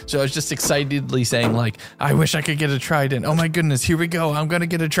live, so I was just excitedly saying, like, I wish I could get a trident. Oh my goodness, here we go. I'm going to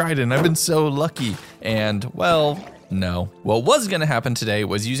get a trident. I've been so lucky. And, well, no. What was going to happen today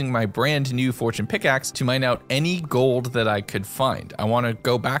was using my brand new Fortune pickaxe to mine out any gold that I could find. I want to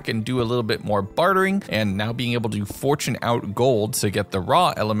go back and do a little bit more bartering, and now being able to fortune out gold to get the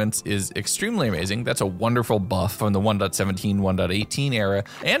raw elements is extremely amazing. That's a wonderful buff from the 1.17, 1.18 era,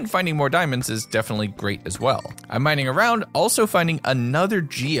 and finding more diamonds is definitely great as well. I'm mining around, also finding another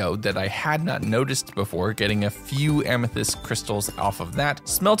geode that I had not noticed before, getting a few amethyst crystals off of that,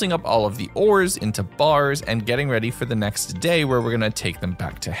 smelting up all of the ores into bars, and getting ready for the next day where we're gonna take them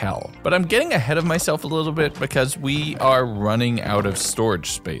back to hell. But I'm getting ahead of myself a little bit because we are running out of storage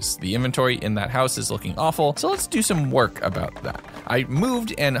space. The inventory in that house is looking awful, so let's do some work about that. I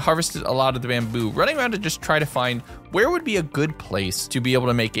moved and harvested a lot of the bamboo, running around to just try to find where would be a good place to be able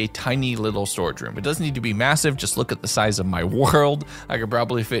to make a tiny little storage room. It doesn't need to be massive, just look at the size of my world. I could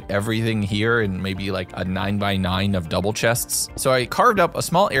probably fit everything here in maybe like a 9x9 of double chests. So I carved up a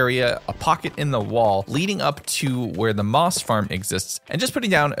small area, a pocket in the wall, leading up to where the moss farm exists, and just putting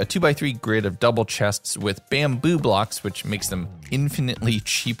down a 2x3 grid of double chests with bamboo blocks, which makes them infinitely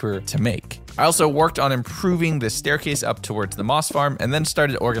cheaper to make. I also worked on improving the staircase up towards the moss farm and then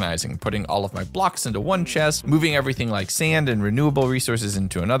started organizing, putting all of my blocks into one chest, moving everything like sand and renewable resources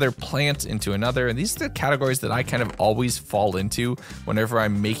into another, plants into another. And these are the categories that I kind of always fall into whenever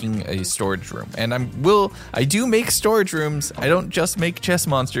I'm making a storage room. And I do make storage rooms. I don't just make chest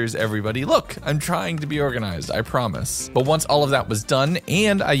monsters, everybody. Look, I'm trying to be organized, I promise. But once all of that was done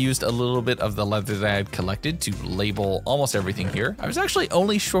and I used a little bit of the leather that I had collected to label almost everything here, I was actually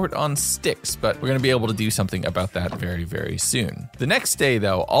only short on sticks, but we're going to be able to do something about that very, very soon. The next day,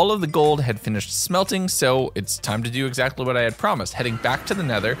 though, all of the gold had finished smelting, so it's time to do exactly what I had promised, heading back to the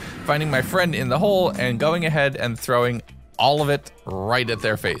Nether, finding my friend in the hole, and going ahead and throwing all of it right at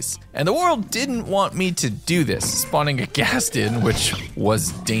their face. And the world didn't want me to do this, spawning a ghast in, which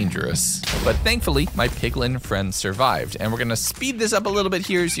was dangerous. But thankfully, my piglin friend survived, and we're gonna speed this up a little bit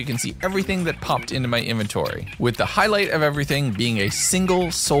here so you can see everything that popped into my inventory, with the highlight of everything being a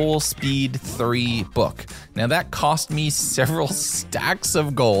single Soul Speed 3 book. Now that cost me several stacks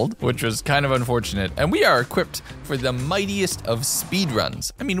of gold, which was kind of unfortunate, and we are equipped for the mightiest of speed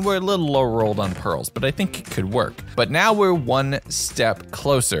runs. I mean, we're a little low rolled on pearls, but I think it could work. But now we're one step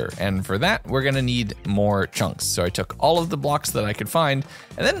closer, and for that, we're gonna need more chunks. So I took all of the blocks that I could find,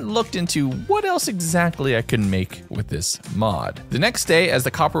 and then looked into what else exactly I could make with this mod. The next day, as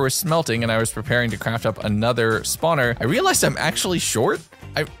the copper was smelting and I was preparing to craft up another spawner, I realized I'm actually short.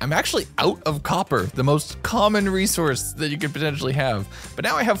 I'm actually out of copper, the most common resource that you could potentially have. But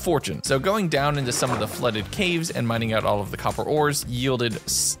now I have fortune. So going down into some of the flooded caves and mining out all of the copper ores yielded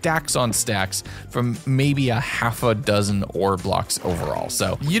stacks on stacks from maybe a half a dozen ore blocks overall.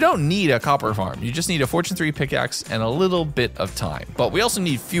 So you don't need a copper farm. You just need a fortune 3 pickaxe and a little bit of time. But we also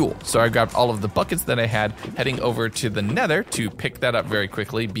need fuel. So I grabbed all of the buckets that I had, heading over to the Nether to pick that up very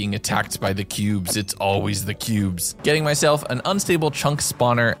quickly, being attacked by the cubes. It's always the cubes. Getting myself an unstable chunk spawner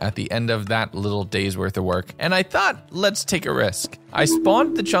at the end of that little day's worth of work, and I thought, let's take a risk. I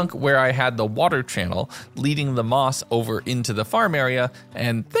spawned the chunk where I had the water channel leading the moss over into the farm area,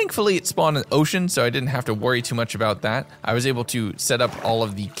 and thankfully it spawned an ocean, so I didn't have to worry too much about that. I was able to set up all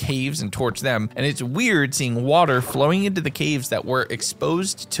of the caves and torch them, and it's weird seeing water flowing into the caves that were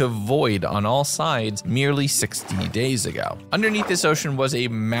exposed to void on all sides merely 60 days ago. Underneath this ocean was a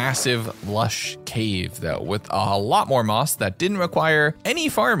massive, lush cave, though, with a lot more moss that didn't require any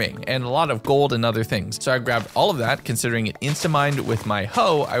farming and a lot of gold and other things. So I grabbed all of that, considering it insta-mined with my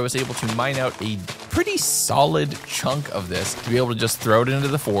hoe. I was able to mine out a pretty solid chunk of this to be able to just throw it into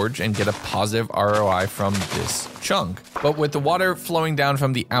the forge and get a positive ROI from this chunk. But with the water flowing down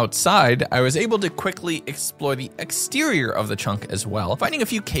from the outside, I was able to quickly explore the exterior of the chunk as well, finding a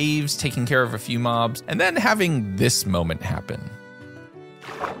few caves, taking care of a few mobs, and then having this moment happen.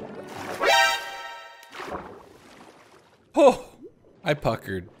 Oh, I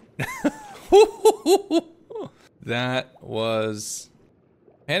puckered. That was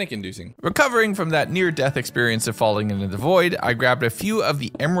panic-inducing. Recovering from that near-death experience of falling into the void, I grabbed a few of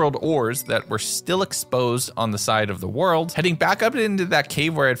the emerald ores that were still exposed on the side of the world, heading back up into that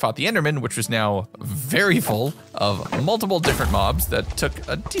cave where I had fought the Enderman, which was now very full of multiple different mobs that took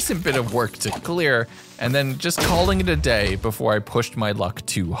a decent bit of work to clear, and then just calling it a day before I pushed my luck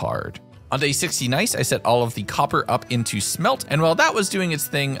too hard. On day 60 nice, I set all of the copper up into smelt, and while that was doing its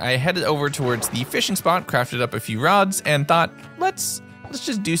thing, I headed over towards the fishing spot, crafted up a few rods, and thought, let's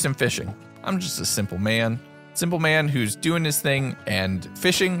just do some fishing. I'm just a simple man who's doing his thing and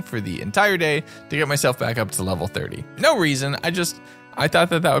fishing for the entire day to get myself back up to level 30. No reason, I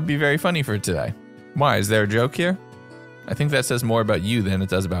thought that would be very funny for today. Why, is there a joke here? I think that says more about you than it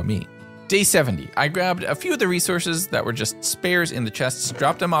does about me. Day 70, I grabbed a few of the resources that were just spares in the chests,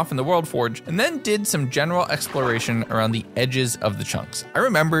 dropped them off in the World Forge, and then did some general exploration around the edges of the chunks. I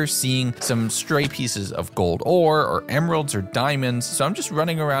remember seeing some stray pieces of gold ore or emeralds or diamonds, so I'm just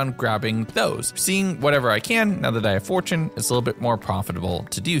running around grabbing those. Seeing whatever I can, now that I have fortune, it's a little bit more profitable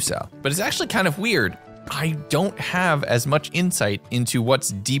to do so. But it's actually kind of weird. I don't have as much insight into what's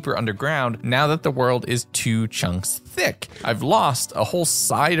deeper underground now that the world is 2 chunks thick. I've lost a whole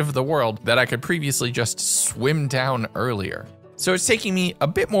side of the world that I could previously just swim down earlier. So it's taking me a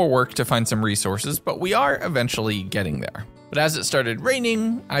bit more work to find some resources, but we are eventually getting there. But as it started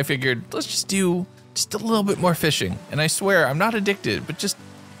raining, I figured let's just do a little bit more fishing. And I swear I'm not addicted, but just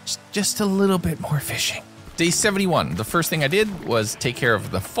a little bit more fishing. Day 71, the first thing I did was take care of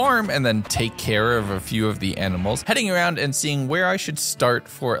the farm and then take care of a few of the animals, heading around and seeing where I should start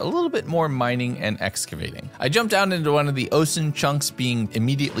for a little bit more mining and excavating. I jumped down into one of the ocean chunks, being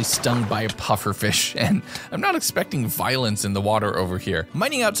immediately stung by a pufferfish, and I'm not expecting violence in the water over here.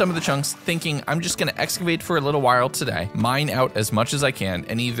 Mining out some of the chunks, thinking I'm just going to excavate for a little while today, mine out as much as I can,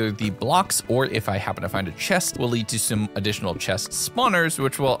 and either the blocks or if I happen to find a chest will lead to some additional chest spawners,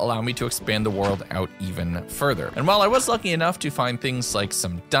 which will allow me to expand the world out even further. And while I was lucky enough to find things like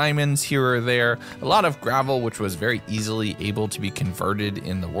some diamonds here or there, a lot of gravel, which was very easily able to be converted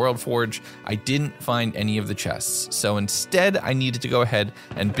in the World Forge, I didn't find any of the chests. So instead, I needed to go ahead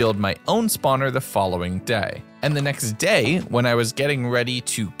and build my own spawner the following day. And the next day, when I was getting ready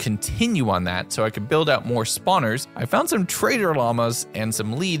to continue on that so I could build out more spawners, I found some trader llamas and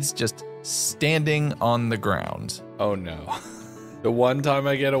some leads just standing on the ground. Oh no. The one time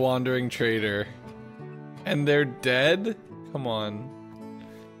I get a wandering trader and they're dead? Come on.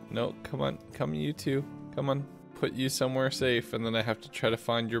 No, come on. Come you two. Come on. Put you somewhere safe and then I have to try to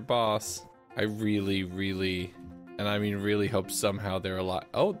find your boss. I really, and I mean really hope somehow they're alive.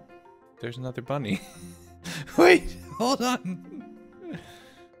 Oh, there's another bunny. Wait, hold on.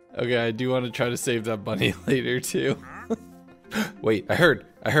 Okay, I do want to try to save that bunny later too. Wait, I heard.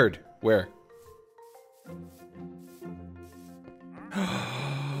 Where?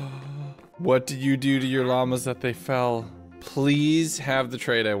 What did you do to your llamas that they fell? Please have the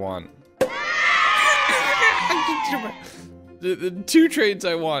trade I want. The 2 trades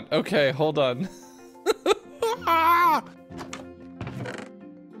I want. Okay, hold on.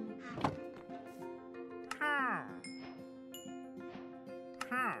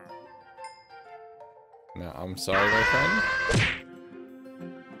 No, I'm sorry, my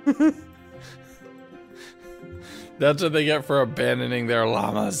friend. That's what they get for abandoning their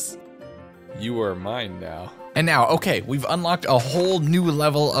llamas. You are mine now. And now, okay, we've unlocked a whole new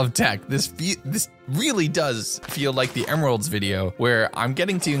level of tech. This really does feel like the Emeralds video, where I'm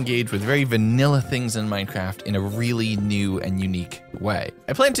getting to engage with very vanilla things in Minecraft in a really new and unique way.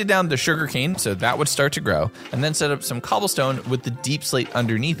 I planted down the sugarcane so that would start to grow, and then set up some cobblestone with the deep slate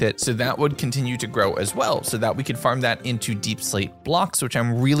underneath it so that would continue to grow as well, so that we could farm that into deep slate blocks, which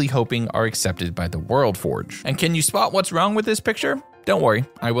I'm really hoping are accepted by the World Forge. And can you spot what's wrong with this picture? Don't worry,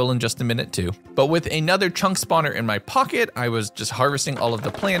 I will in just a minute too. But with another chunk spawner in my pocket, I was just harvesting all of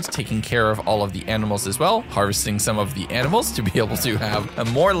the plants, taking care of all of the animals as well, harvesting some of the animals to be able to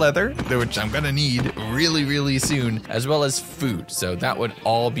have more leather, which I'm gonna need really soon, as well as food. So that would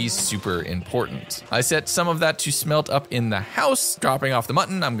all be super important. I set some of that to smelt up in the house, dropping off the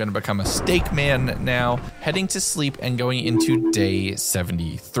mutton. I'm gonna become a steak man now, heading to sleep and going into day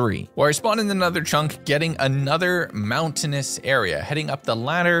 73, where I spawn in another chunk, getting another mountainous area, heading up the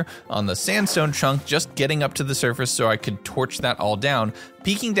ladder on the sandstone chunk, just getting up to the surface so I could torch that all down,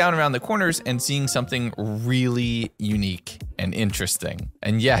 peeking down around the corners and seeing something really unique and interesting.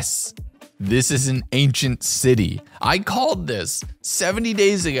 And yes, this is an ancient city. I called this 70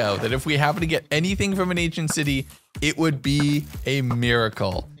 days ago that if we happen to get anything from an ancient city, it would be a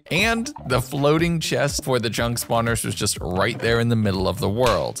miracle. And the floating chest for the chunk spawners was just right there in the middle of the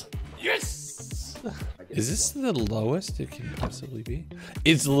world. Yes! Is this the lowest it can possibly be?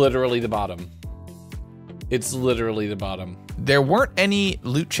 It's literally the bottom. It's literally the bottom. There weren't any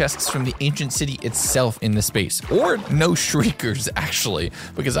loot chests from the ancient city itself in the space, or no shriekers actually,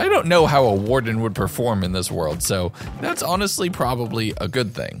 because I don't know how a warden would perform in this world, so that's honestly probably a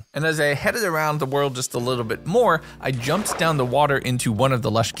good thing. And as I headed around the world just a little bit more, I jumped down the water into one of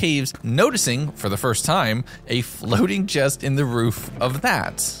the lush caves, noticing, for the first time, a floating chest in the roof of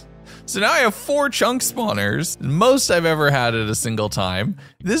that. So now I have 4 chunk spawners, most I've ever had at a single time.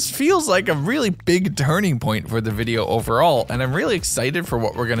 This feels like a really big turning point for the video overall, and I'm really excited for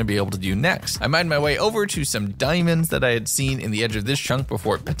what we're going to be able to do next. I mined my way over to some diamonds that I had seen in the edge of this chunk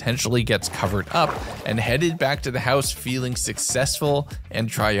before it potentially gets covered up, and headed back to the house feeling successful and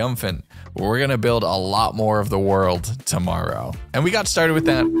triumphant. We're going to build a lot more of the world tomorrow. And we got started with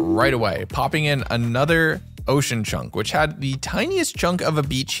that right away, popping in another ocean chunk, which had the tiniest chunk of a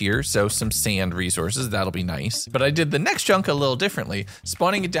beach here, so some sand resources, that'll be nice. But I did the next chunk a little differently,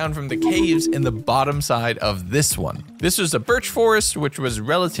 spawning it down from the caves in the bottom side of this one. This was a birch forest, which was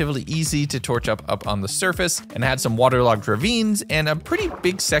relatively easy to torch up on the surface, and had some waterlogged ravines and a pretty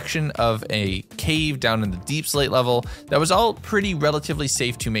big section of a cave down in the deep slate level that was all pretty relatively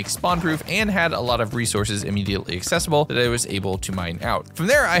safe to make spawn proof and had a lot of resources immediately accessible that I was able to mine out. From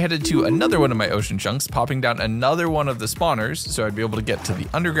there, I headed to another one of my ocean chunks, popping down another one of the spawners, so I'd be able to get to the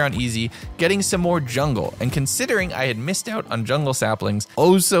underground easy, getting some more jungle. And considering I had missed out on jungle saplings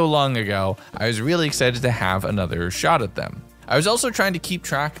oh so long ago, I was really excited to have another shot at them. I was also trying to keep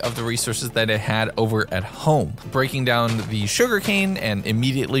track of the resources that I had over at home, breaking down the sugarcane and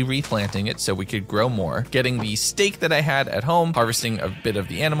immediately replanting it so we could grow more, getting the steak that I had at home, harvesting a bit of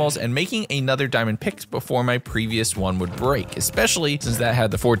the animals, and making another diamond pick before my previous one would break, especially since that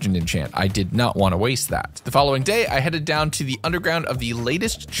had the fortune enchant. I did not want to waste that. The following day, I headed down to the underground of the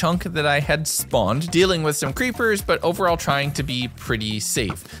latest chunk that I had spawned, dealing with some creepers, but overall trying to be pretty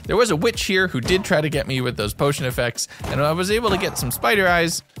safe. There was a witch here who did try to get me with those potion effects, and I was able to get some spider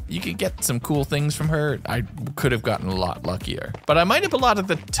eyes. You could get some cool things from her. I could have gotten a lot luckier. But I might have a lot of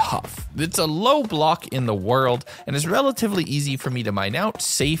the tough. It's a low block in the world, and it's relatively easy for me to mine out,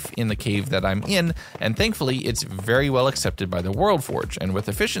 safe in the cave that I'm in, and thankfully it's very well accepted by the World Forge, and with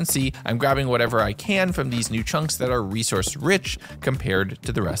efficiency, I'm grabbing whatever I can from these new chunks that are resource rich compared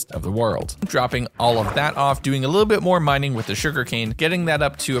to the rest of the world. Dropping all of that off, doing a little bit more mining with the sugarcane, getting that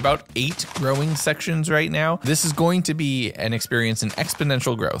up to about 8 growing sections right now. This is going to be an experience in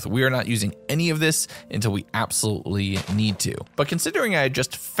exponential growth. We are not using any of this until we absolutely need to. But considering I had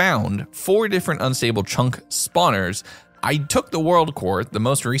just found 4 different unstable chunk spawners, I took the world core, the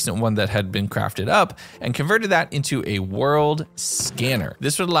most recent one that had been crafted up, and converted that into a world scanner.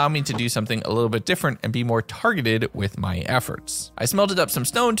 This would allow me to do something a little bit different and be more targeted with my efforts. I smelted up some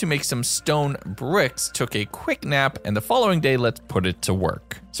stone to make some stone bricks, took a quick nap, and the following day, let's put it to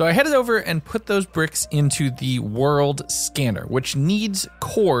work. So I headed over and put those bricks into the world scanner, which needs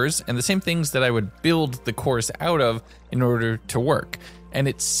cores and the same things that I would build the cores out of in order to work. And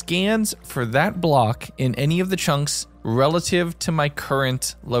it scans for that block in any of the chunks relative to my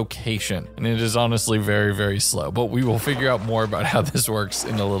current location. And it is honestly very, very slow, but we will figure out more about how this works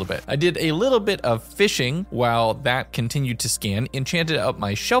in a little bit. I did a little bit of fishing while that continued to scan, enchanted up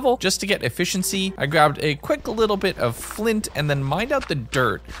my shovel just to get efficiency. I grabbed a quick little bit of flint and then mined out the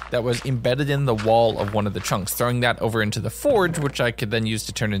dirt that was embedded in the wall of one of the chunks, throwing that over into the forge, which I could then use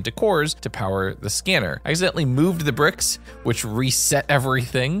to turn into cores to power the scanner. I accidentally moved the bricks, which reset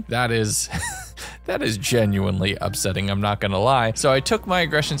everything. That is that is genuinely upsetting, I'm not gonna lie. So I took my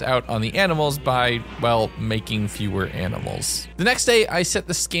aggressions out on the animals by, well, making fewer animals. The next day, I set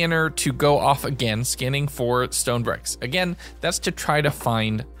the scanner to go off again, scanning for stone bricks. Again, that's to try to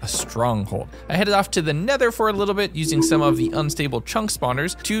find a stronghold. I headed off to the nether for a little bit, using some of the unstable chunk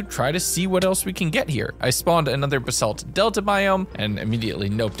spawners to try to see what else we can get here. I spawned another basalt delta biome and immediately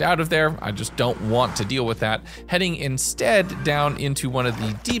noped out of there. I just don't want to deal with that. Heading instead down into one of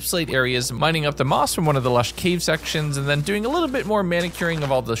the deep slate areas, mining up the moss from one of the lush cave sections, and then doing a little bit more manicuring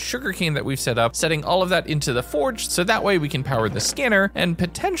of all the sugarcane that we've set up, setting all of that into the forge so that way we can power the scanner and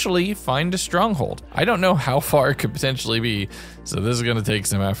potentially find a stronghold. I don't know how far it could potentially be, so this is gonna take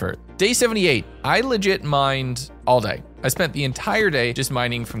some effort. Day 78, I legit mined all day. I spent the entire day just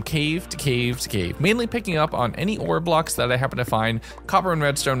mining from cave to cave to cave, mainly picking up on any ore blocks that I happened to find. Copper and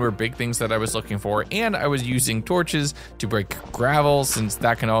redstone were big things that I was looking for, and I was using torches to break gravel since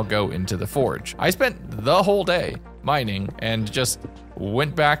that can all go into the forge. I spent the whole day mining and just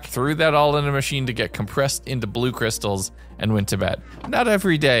went back, threw that all in a machine to get compressed into blue crystals, and went to bed. Not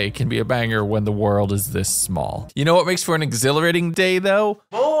every day can be a banger when the world is this small. You know what makes for an exhilarating day though?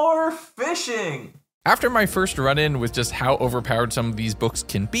 More fishing! After my first run-in with just how overpowered some of these books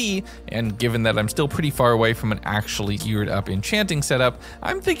can be, and given that I'm still pretty far away from an actually geared up enchanting setup,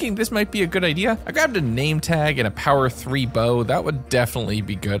 I'm thinking this might be a good idea. I grabbed a name tag and a power 3 bow. That would definitely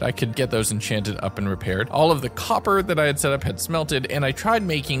be good. I could get those enchanted up and repaired. All of the copper that I had set up had smelted, and I tried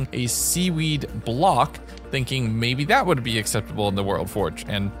making a seaweed block, thinking maybe that would be acceptable in the World Forge,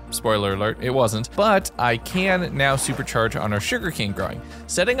 and spoiler alert, it wasn't. But I can now supercharge on our sugarcane growing.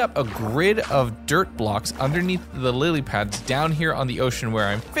 Setting up a grid of dirt blocks underneath the lily pads down here on the ocean where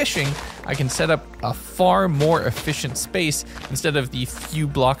I'm fishing, I can set up a far more efficient space instead of the few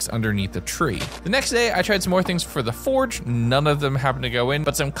blocks underneath the tree. The next day, I tried some more things for the forge. None of them happened to go in,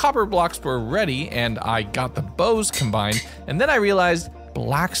 but some copper blocks were ready, and I got the bows combined, and then I realized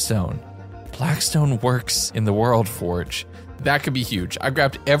Blackstone works in the World Forge. That could be huge. I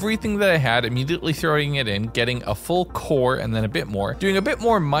grabbed everything that I had, immediately throwing it in, getting a full core and then a bit more, doing a bit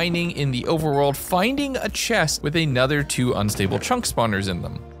more mining in the overworld, finding a chest with another 2 unstable chunk spawners in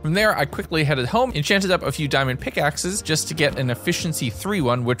them. From there, I quickly headed home, enchanted up a few diamond pickaxes just to get an efficiency 3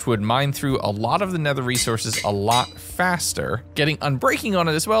 one, which would mine through a lot of the nether resources a lot faster, getting unbreaking on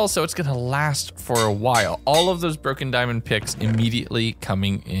it as well, so it's gonna last for a while. All of those broken diamond picks immediately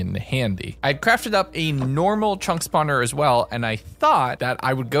coming in handy. I'd crafted up a normal chunk spawner as well, and I thought that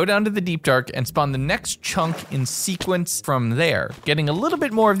I would go down to the deep dark and spawn the next chunk in sequence from there, getting a little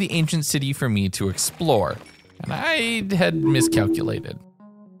bit more of the ancient city for me to explore. And I had miscalculated.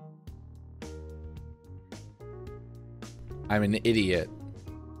 I'm an idiot.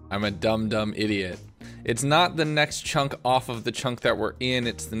 I'm a dumb idiot. It's not the next chunk off of the chunk that we're in,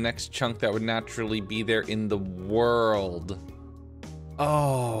 it's the next chunk that would naturally be there in the world.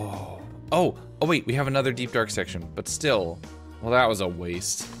 Oh, wait, we have another deep dark section, but still, well, that was a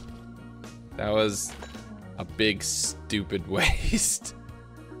waste. That was a big, stupid waste.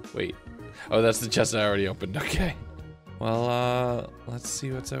 Wait, oh, that's the chest I already opened, okay. Well, let's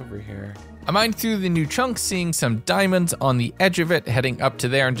see what's over here. I mined through the new chunk, seeing some diamonds on the edge of it, heading up to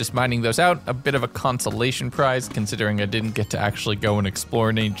there and just mining those out. A bit of a consolation prize, considering I didn't get to actually go and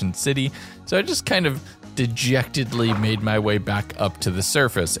explore an ancient city. So I just kind of dejectedly made my way back up to the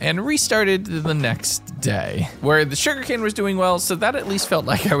surface and restarted the next day, where the sugarcane was doing well, so that at least felt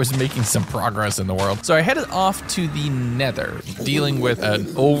like I was making some progress in the world. So I headed off to the nether, dealing with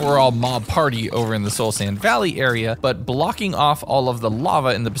an overall mob party over in the Soul Sand Valley area, but blocking off all of the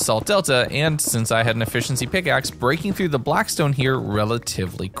lava in the Basalt Delta, and since I had an efficiency pickaxe, breaking through the blackstone here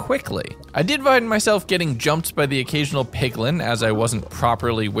relatively quickly. I did find myself getting jumped by the occasional piglin, as I wasn't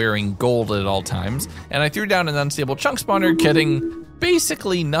properly wearing gold at all times, and I threw down an unstable chunk spawner, getting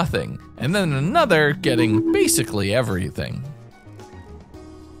basically nothing, and then another getting basically everything.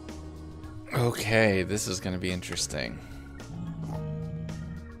 Okay, this is gonna be interesting.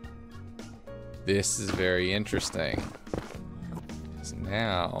 This is very interesting. So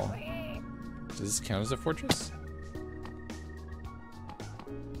now, does this count as a fortress?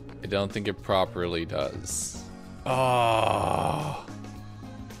 I don't think it properly does. Oh.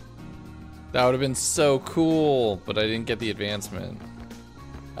 That would have been so cool, but I didn't get the advancement.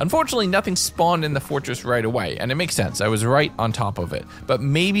 Unfortunately, nothing spawned in the fortress right away, and it makes sense. I was right on top of it, but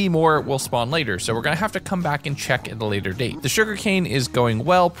maybe more will spawn later, so we're gonna have to come back and check at a later date. The sugarcane is going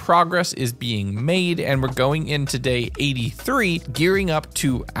well, progress is being made, and we're going into day 83, gearing up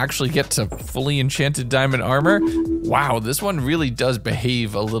to actually get to fully enchanted diamond armor. Wow, this one really does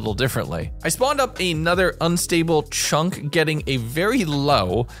behave a little differently. I spawned up another unstable chunk, getting a very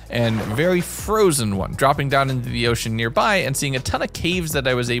low and very frozen one, dropping down into the ocean nearby and seeing a ton of caves that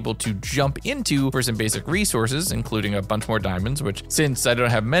I was able to jump into for some basic resources, including a bunch more diamonds, which, since I don't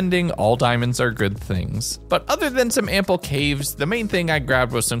have mending, all diamonds are good things. But other than some ample caves, the main thing I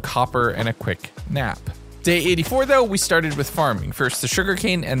grabbed was some copper and a quick nap. Day 84 though, we started with farming. First the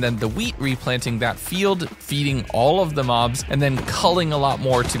sugarcane and then the wheat, replanting that field, feeding all of the mobs, and then culling a lot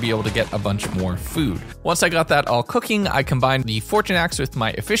more to be able to get a bunch more food. Once I got that all cooking, I combined the fortune axe with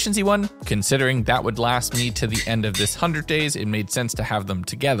my efficiency one. Considering that would last me to the end of this 100 days, it made sense to have them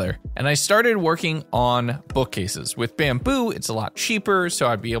together. And I started working on bookcases. With bamboo, it's a lot cheaper, so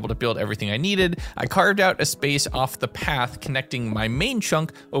I'd be able to build everything I needed. I carved out a space off the path connecting my main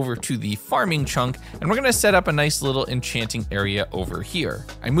chunk over to the farming chunk, and we're gonna set up a nice little enchanting area over here.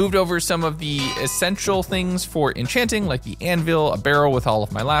 I moved over some of the essential things for enchanting, like the anvil, a barrel with all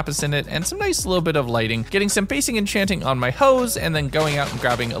of my lapis in it, and some nice little bit of lighting, getting some basic enchanting on my hose, and then going out and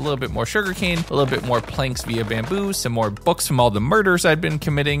grabbing a little bit more sugarcane, a little bit more planks via bamboo, some more books from all the murders I'd been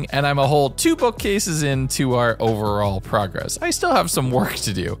committing, and I'm a whole 2 bookcases into our overall progress. I still have some work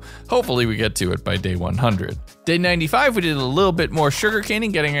to do. Hopefully we get to it by day 100. Day 95, we did a little bit more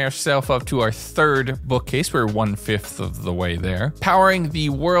sugarcaning, getting ourselves up to our 3rd bookcase. We're 1/5 of the way there. Powering the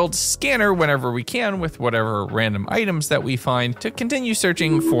world scanner whenever we can with whatever random items that we find to continue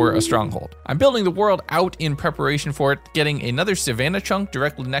searching for a stronghold. I'm building the world out in preparation for it, getting another savanna chunk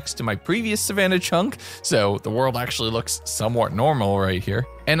directly next to my previous savanna chunk, so the world actually looks somewhat normal right here.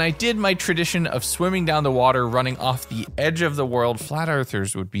 And I did my tradition of swimming down the water, running off the edge of the world. Flat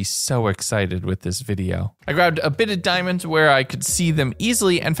Earthers would be so excited with this video. I grabbed a bit of diamonds where I could see them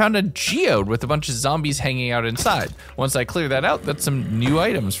easily and found a geode with a bunch of zombies hanging out inside. Once I clear that out, that's some new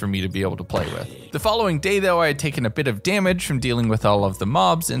items for me to be able to play with. The following day though, I had taken a bit of damage from dealing with all of the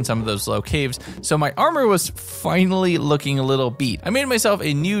mobs in some of those low caves, so my armor was finally looking a little beat. I made myself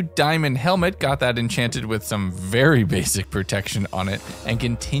a new diamond helmet, got that enchanted with some very basic protection on it, and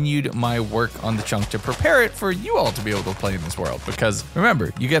continued my work on the chunk to prepare it for you all to be able to play in this world, because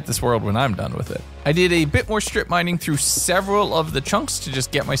remember, you get this world when I'm done with it. I did a bit more strip mining through several of the chunks to just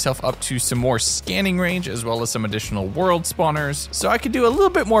get myself up to some more scanning range as well as some additional world spawners, so I could do a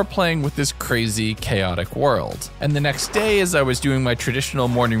little bit more playing with this crazy, chaotic world. And the next day, as I was doing my traditional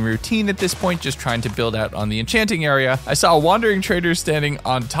morning routine at this point, just trying to build out on the enchanting area, I saw a wandering trader standing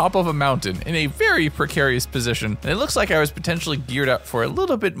on top of a mountain in a very precarious position, and it looks like I was potentially geared up for a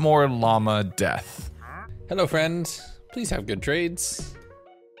little bit more llama death. Hello, friend. Please have good trades.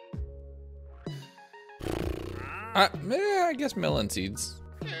 I guess melon seeds.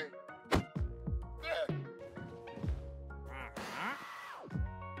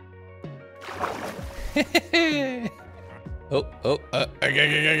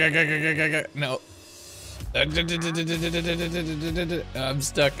 No. I'm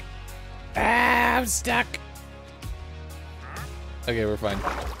stuck. I'm stuck. Okay, we're fine.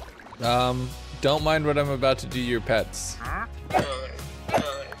 Don't mind what I'm about to do to your pets.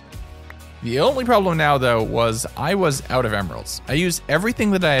 The only problem now, though, was I was out of emeralds. I used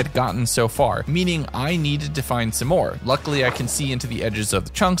everything that I had gotten so far, meaning I needed to find some more. Luckily, I can see into the edges of the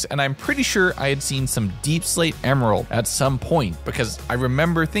chunks, and I'm pretty sure I had seen some deep slate emerald at some point, because I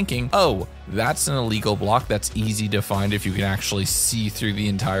remember thinking, oh, that's an illegal block that's easy to find if you can actually see through the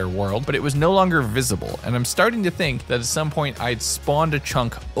entire world, but it was no longer visible, and I'm starting to think that at some point I'd spawned a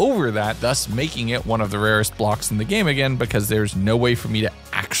chunk over that, thus making it one of the rarest blocks in the game again, because there's no way for me to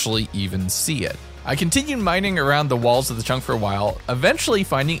actually even see it. I continued mining around the walls of the chunk for a while, eventually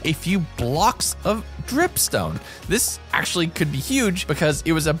finding a few blocks of dripstone. This actually could be huge because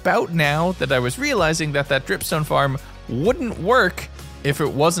it was about now that I was realizing that that dripstone farm wouldn't work if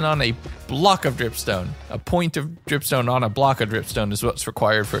it wasn't on a block of dripstone. A point of dripstone on a block of dripstone is what's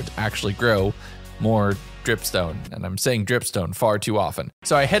required for it to actually grow more dripstone, and I'm saying dripstone far too often.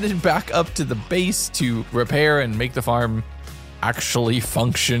 So I headed back up to the base to repair and make the farm actually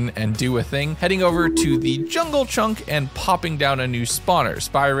function and do a thing, heading over to the jungle chunk and popping down a new spawner,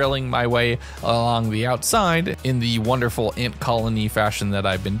 spiraling my way along the outside in the wonderful ant colony fashion that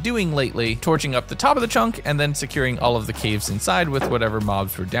I've been doing lately, torching up the top of the chunk and then securing all of the caves inside with whatever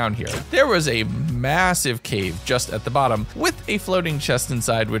mobs were down here. There was a massive cave just at the bottom with a floating chest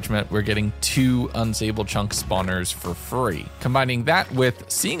inside, which meant we're getting 2 unstable chunk spawners for free. Combining that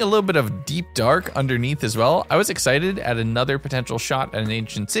with seeing a little bit of deep dark underneath as well, I was excited at another potential shot at an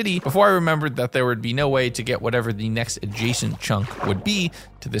ancient city before I remembered that there would be no way to get whatever the next adjacent chunk would be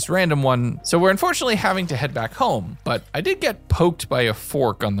to this random one, so we're unfortunately having to head back home, but I did get poked by a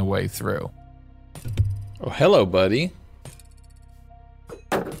fork on the way through. Oh, hello, buddy.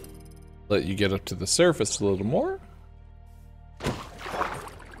 Let you get up to the surface a little more.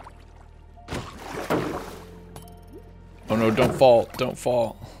 Oh no, don't fall, don't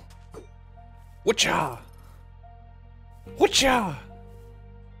fall. Whatcha? Whatcha?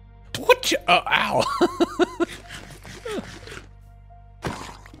 Whatcha? Oh, ow.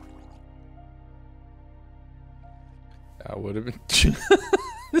 That would have been...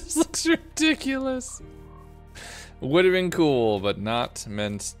 This looks ridiculous. Would have been cool, but not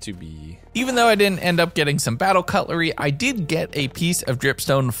meant to be. Even though I didn't end up getting some battle cutlery, I did get a piece of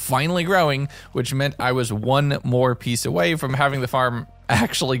dripstone finally growing, which meant I was one more piece away from having the farm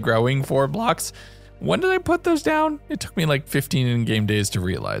actually growing 4 blocks. When did I put those down? It took me like 15 in-game days to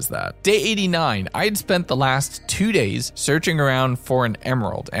realize that. Day 89, I had spent the last 2 days searching around for an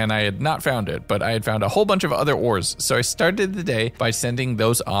emerald, and I had not found it, but I had found a whole bunch of other ores, so I started the day by sending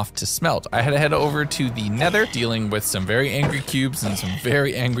those off to smelt. I had to head over to the nether, dealing with some very angry cubes and some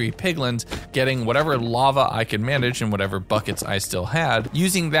very angry piglins, getting whatever lava I could manage and whatever buckets I still had,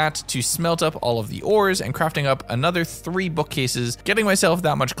 using that to smelt up all of the ores and crafting up another 3 bookcases, getting myself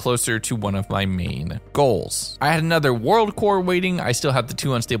that much closer to one of my main goals. I had another world core waiting. I still had the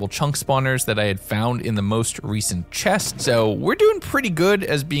 2 unstable chunk spawners that I had found in the most recent chest, so we're doing pretty good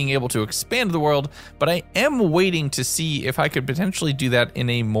as being able to expand the world, but I am waiting to see if I could potentially do that in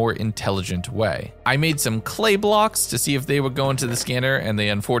a more intelligent way. I made some clay blocks to see if they would go into the scanner, and they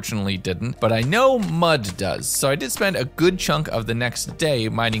unfortunately didn't, but I know mud does, so I did spend a good chunk of the next day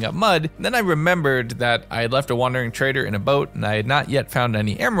mining up mud. Then I remembered that I had left a wandering trader in a boat and I had not yet found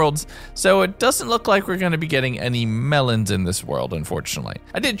any emeralds, so it doesn't look like we're going to be getting any melons in this world, unfortunately.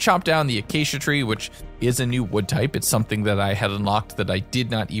 I did chop down the acacia tree, which is a new wood type. It's something that I had unlocked that I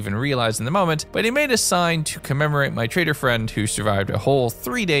did not even realize in the moment, but he made a sign to commemorate my trader friend who survived a whole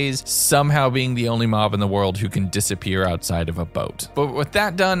 3 days, somehow being the only mob in the world who can disappear outside of a boat. But with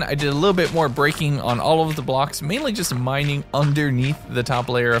that done, I did a little bit more breaking on all of the blocks, mainly just mining underneath the top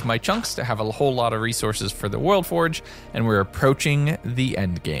layer of my chunks to have a whole lot of resources for the World Forge, and we're approaching the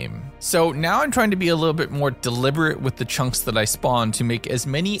end game. So now I'm trying to be a little bit more deliberate with the chunks that I spawn to make as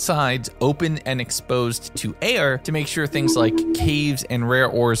many sides open and exposed to air to make sure things like caves and rare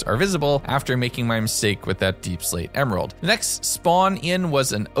ores are visible after making my mistake with that deep slate emerald. The next spawn in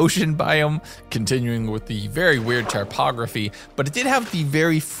was an ocean biome, continuing with the very weird topography, but it did have the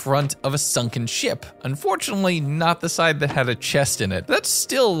very front of a sunken ship. Unfortunately, not the side that had a chest in it. That's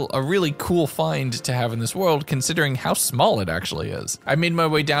still a really cool find to have in this world, considering how small it actually is. I made my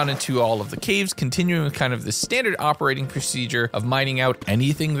way down into all of the caves, continuing with kind of the standard operating procedure of mining out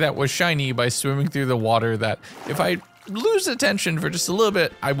anything that was shiny by swimming through the water that, if I lose attention for just a little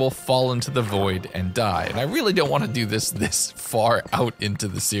bit, I will fall into the void and die. And I really don't want to do this far out into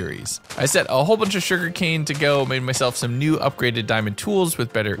the series. I set a whole bunch of sugarcane to go, made myself some new upgraded diamond tools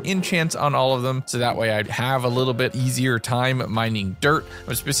with better enchants on all of them, so that way I'd have a little bit easier time mining dirt.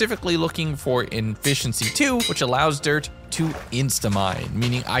 I'm specifically looking for efficiency 2, which allows dirt to insta-mine,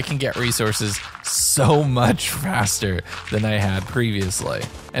 meaning I can get resources so much faster than I had previously.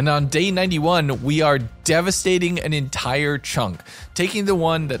 And on day 91, we are devastating an entire chunk, taking the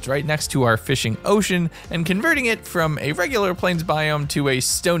one that's right next to our fishing ocean and converting it from a regular plains biome to a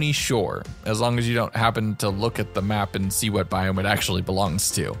stony shore, as long as you don't happen to look at the map and see what biome it actually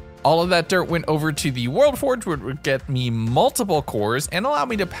belongs to. All of that dirt went over to the World Forge, which would get me multiple cores and allow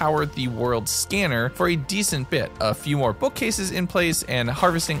me to power the World Scanner for a decent bit. A few more bookcases in place, and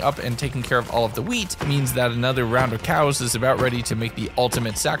harvesting up and taking care of all of the wheat means that another round of cows is about ready to make the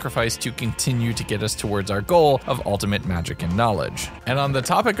ultimate sacrifice to continue to get us towards our goal of ultimate magic and knowledge. And on the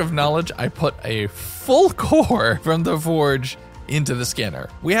topic of knowledge, I put a full core from the Forge into the scanner.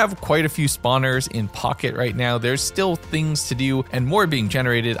 We have quite a few spawners in pocket right now. There's still things to do and more being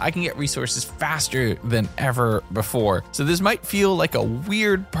generated. I can get resources faster than ever before. So this might feel like a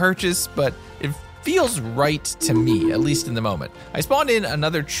weird purchase, but it feels right to me, at least in the moment. I spawned in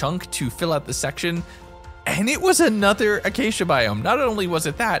another chunk to fill out the section, and it was another acacia biome. Not only was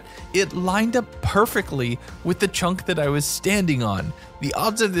it that, it lined up perfectly with the chunk that I was standing on. The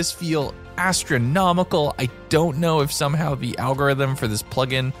odds of this feel astronomical. I don't know if somehow the algorithm for this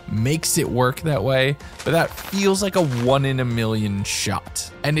plugin makes it work that way, but that feels like a 1 in a million shot.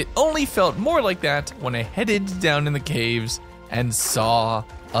 And it only felt more like that when I headed down in the caves and saw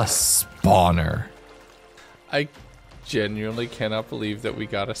a spawner. I genuinely cannot believe that we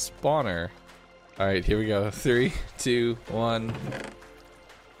got a spawner. All right, here we go. 3, 2, 1.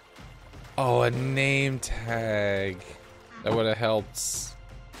 Oh, a name tag. That would have helped.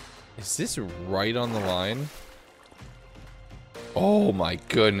 Is this right on the line? Oh my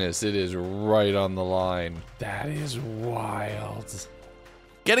goodness, it is right on the line. That is wild.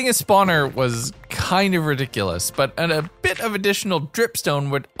 Getting a spawner was kind of ridiculous, but a bit of additional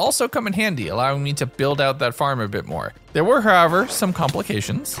dripstone would also come in handy, allowing me to build out that farm a bit more. There were, however, some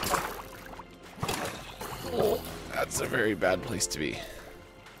complications. Oh, that's a very bad place to be.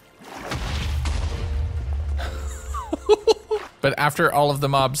 But after all of the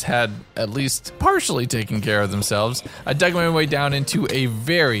mobs had at least partially taken care of themselves, I dug my way down into a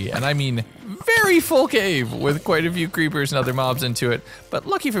very, and I mean very full cave with quite a few creepers and other mobs into it. But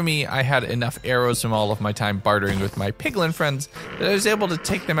lucky for me, I had enough arrows from all of my time bartering with my piglin friends that I was able to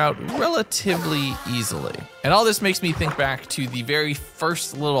take them out relatively easily. And all this makes me think back to the very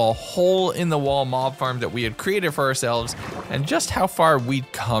first little hole in the wall mob farm that we had created for ourselves and just how far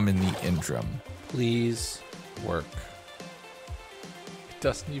we'd come in the interim. Please work.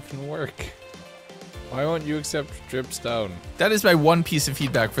 Doesn't even work. Why won't you accept dripstone? That is my one piece of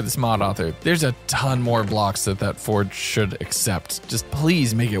feedback for this mod author. There's a ton more blocks that forge should accept. Just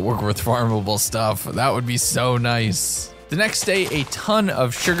please make it work with farmable stuff. That would be so nice. The next day, a ton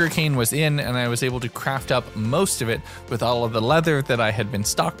of sugarcane was in, and I was able to craft up most of it with all of the leather that I had been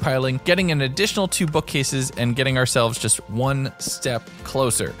stockpiling, getting an additional 2 bookcases and getting ourselves just one step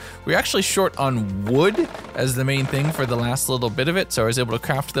closer. We were actually short on wood as the main thing for the last little bit of it, so I was able to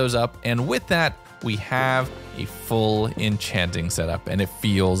craft those up, and with that, we have a full enchanting setup, and it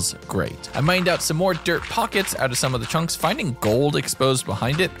feels great. I mined out some more dirt pockets out of some of the chunks, finding gold exposed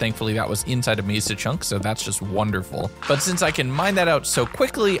behind it. Thankfully, that was inside a mesa chunk, so that's just wonderful. But since I can mine that out so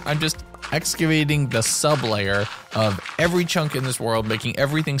quickly, I'm just excavating the sublayer of every chunk in this world, making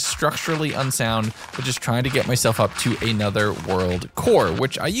everything structurally unsound, but just trying to get myself up to another world core,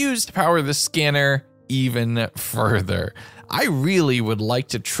 which I used to power the scanner even further. I really would like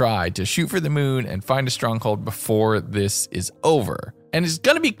to try to shoot for the moon and find a stronghold before this is over. And it's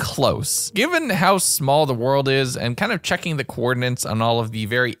going to be close. Given how small the world is and kind of checking the coordinates on all of the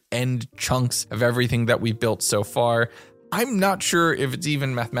very end chunks of everything that we've built so far, I'm not sure if it's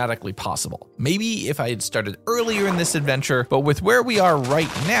even mathematically possible. Maybe if I had started earlier in this adventure, but with where we are right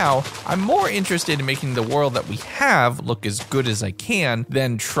now, I'm more interested in making the world that we have look as good as I can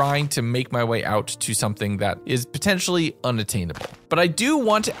than trying to make my way out to something that is potentially unattainable. But I do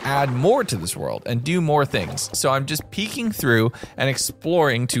want to add more to this world and do more things. So I'm just peeking through and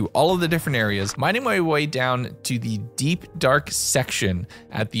exploring to all of the different areas, minding my way down to the deep, dark section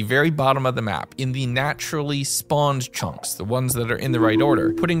at the very bottom of the map in the naturally spawned chunks, the ones that are in the right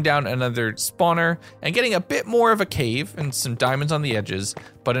order, putting down another spawner and getting a bit more of a cave and some diamonds on the edges,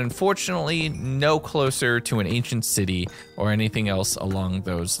 but unfortunately no closer to an ancient city or anything else along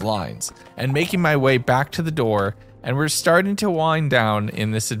those lines. And making my way back to the door, and we're starting to wind down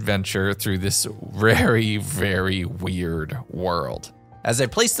in this adventure through this very, very weird world. As I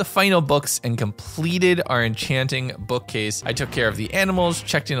placed the final books and completed our enchanting bookcase, I took care of the animals,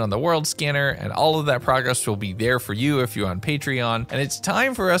 checked in on the world scanner, and all of that progress will be there for you if you're on Patreon. And it's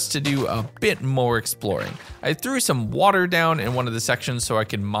time for us to do a bit more exploring. I threw some water down in one of the sections so I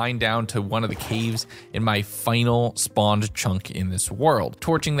could mine down to one of the caves in my final spawned chunk in this world,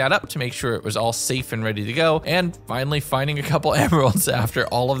 torching that up to make sure it was all safe and ready to go, and finally finding a couple emeralds after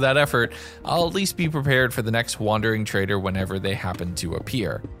all of that effort. I'll at least be prepared for the next wandering trader whenever they happen to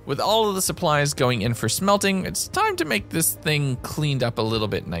appear. With all of the supplies going in for smelting, it's time to make this thing cleaned up a little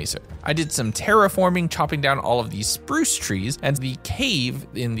bit nicer. I did some terraforming, chopping down all of these spruce trees and the cave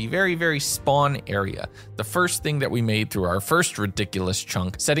in the very, very spawn area. The first thing that we made through our first ridiculous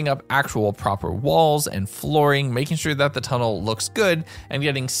chunk, setting up actual proper walls and flooring, making sure that the tunnel looks good, and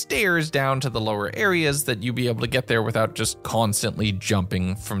getting stairs down to the lower areas that you'll be able to get there without just constantly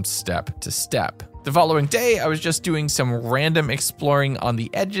jumping from step to step. The following day, I was just doing some random exploring on the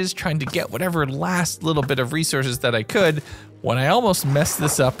edges, trying to get whatever last little bit of resources that I could, when I almost messed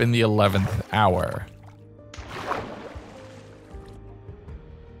this up in the 11th hour.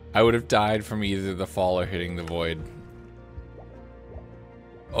 I would have died from either the fall or hitting the void.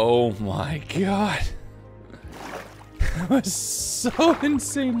 Oh my god. That was so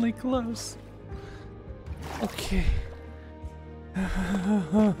insanely close. Okay.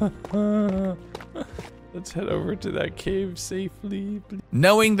 Let's head over to that cave safely.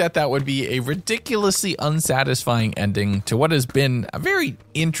 Knowing that that would be a ridiculously unsatisfying ending to what has been a very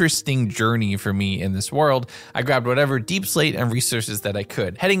interesting journey for me in this world, I grabbed whatever deep slate and resources that I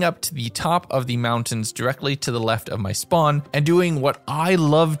could, heading up to the top of the mountains directly to the left of my spawn, and doing what I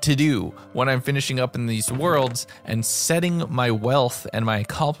love to do when I'm finishing up in these worlds and setting my wealth and my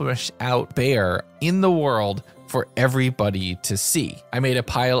accomplishments out bare in the world for everybody to see. I made a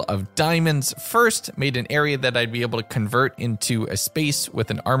pile of diamonds first, made an area that I'd be able to convert into a space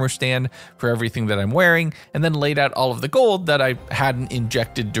with an armor stand for everything that I'm wearing, and then laid out all of the gold that I hadn't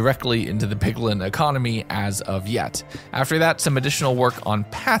injected directly into the piglin economy as of yet. After that, some additional work on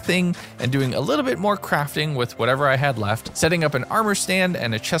pathing and doing a little bit more crafting with whatever I had left, setting up an armor stand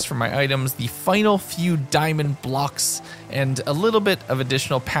and a chest for my items, the final few diamond blocks, and a little bit of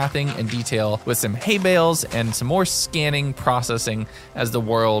additional pathing and detail with some hay bales and some more scanning processing as the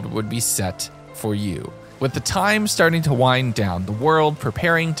world would be set for you. With the time starting to wind down, the world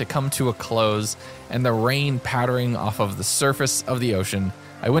preparing to come to a close, and the rain pattering off of the surface of the ocean,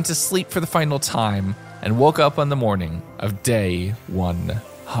 I went to sleep for the final time and woke up on the morning of day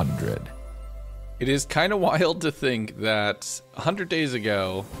 100. It is kind of wild to think that 100 days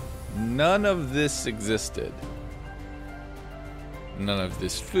ago, none of this existed. None of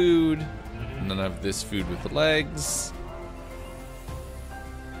this food, none of this food with legs,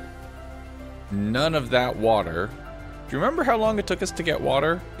 none of that water. Do you remember how long it took us to get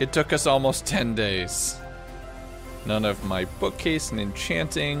water? It took us almost 10 days. None of my bookcase and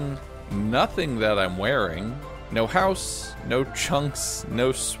enchanting, nothing that I'm wearing. No house, no chunks,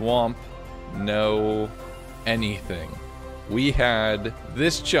 no swamp, no anything. We had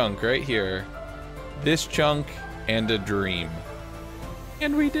this chunk right here, this chunk, and a dream.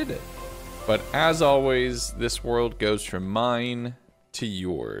 And we did it. But as always, this world goes from mine to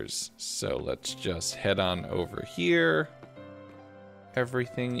yours. So let's just head on over here.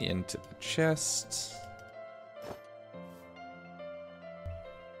 Everything into the chest.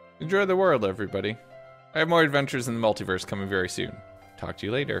 Enjoy the world, everybody. I have more adventures in the multiverse coming very soon. Talk to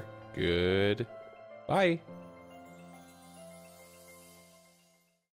you later. Goodbye.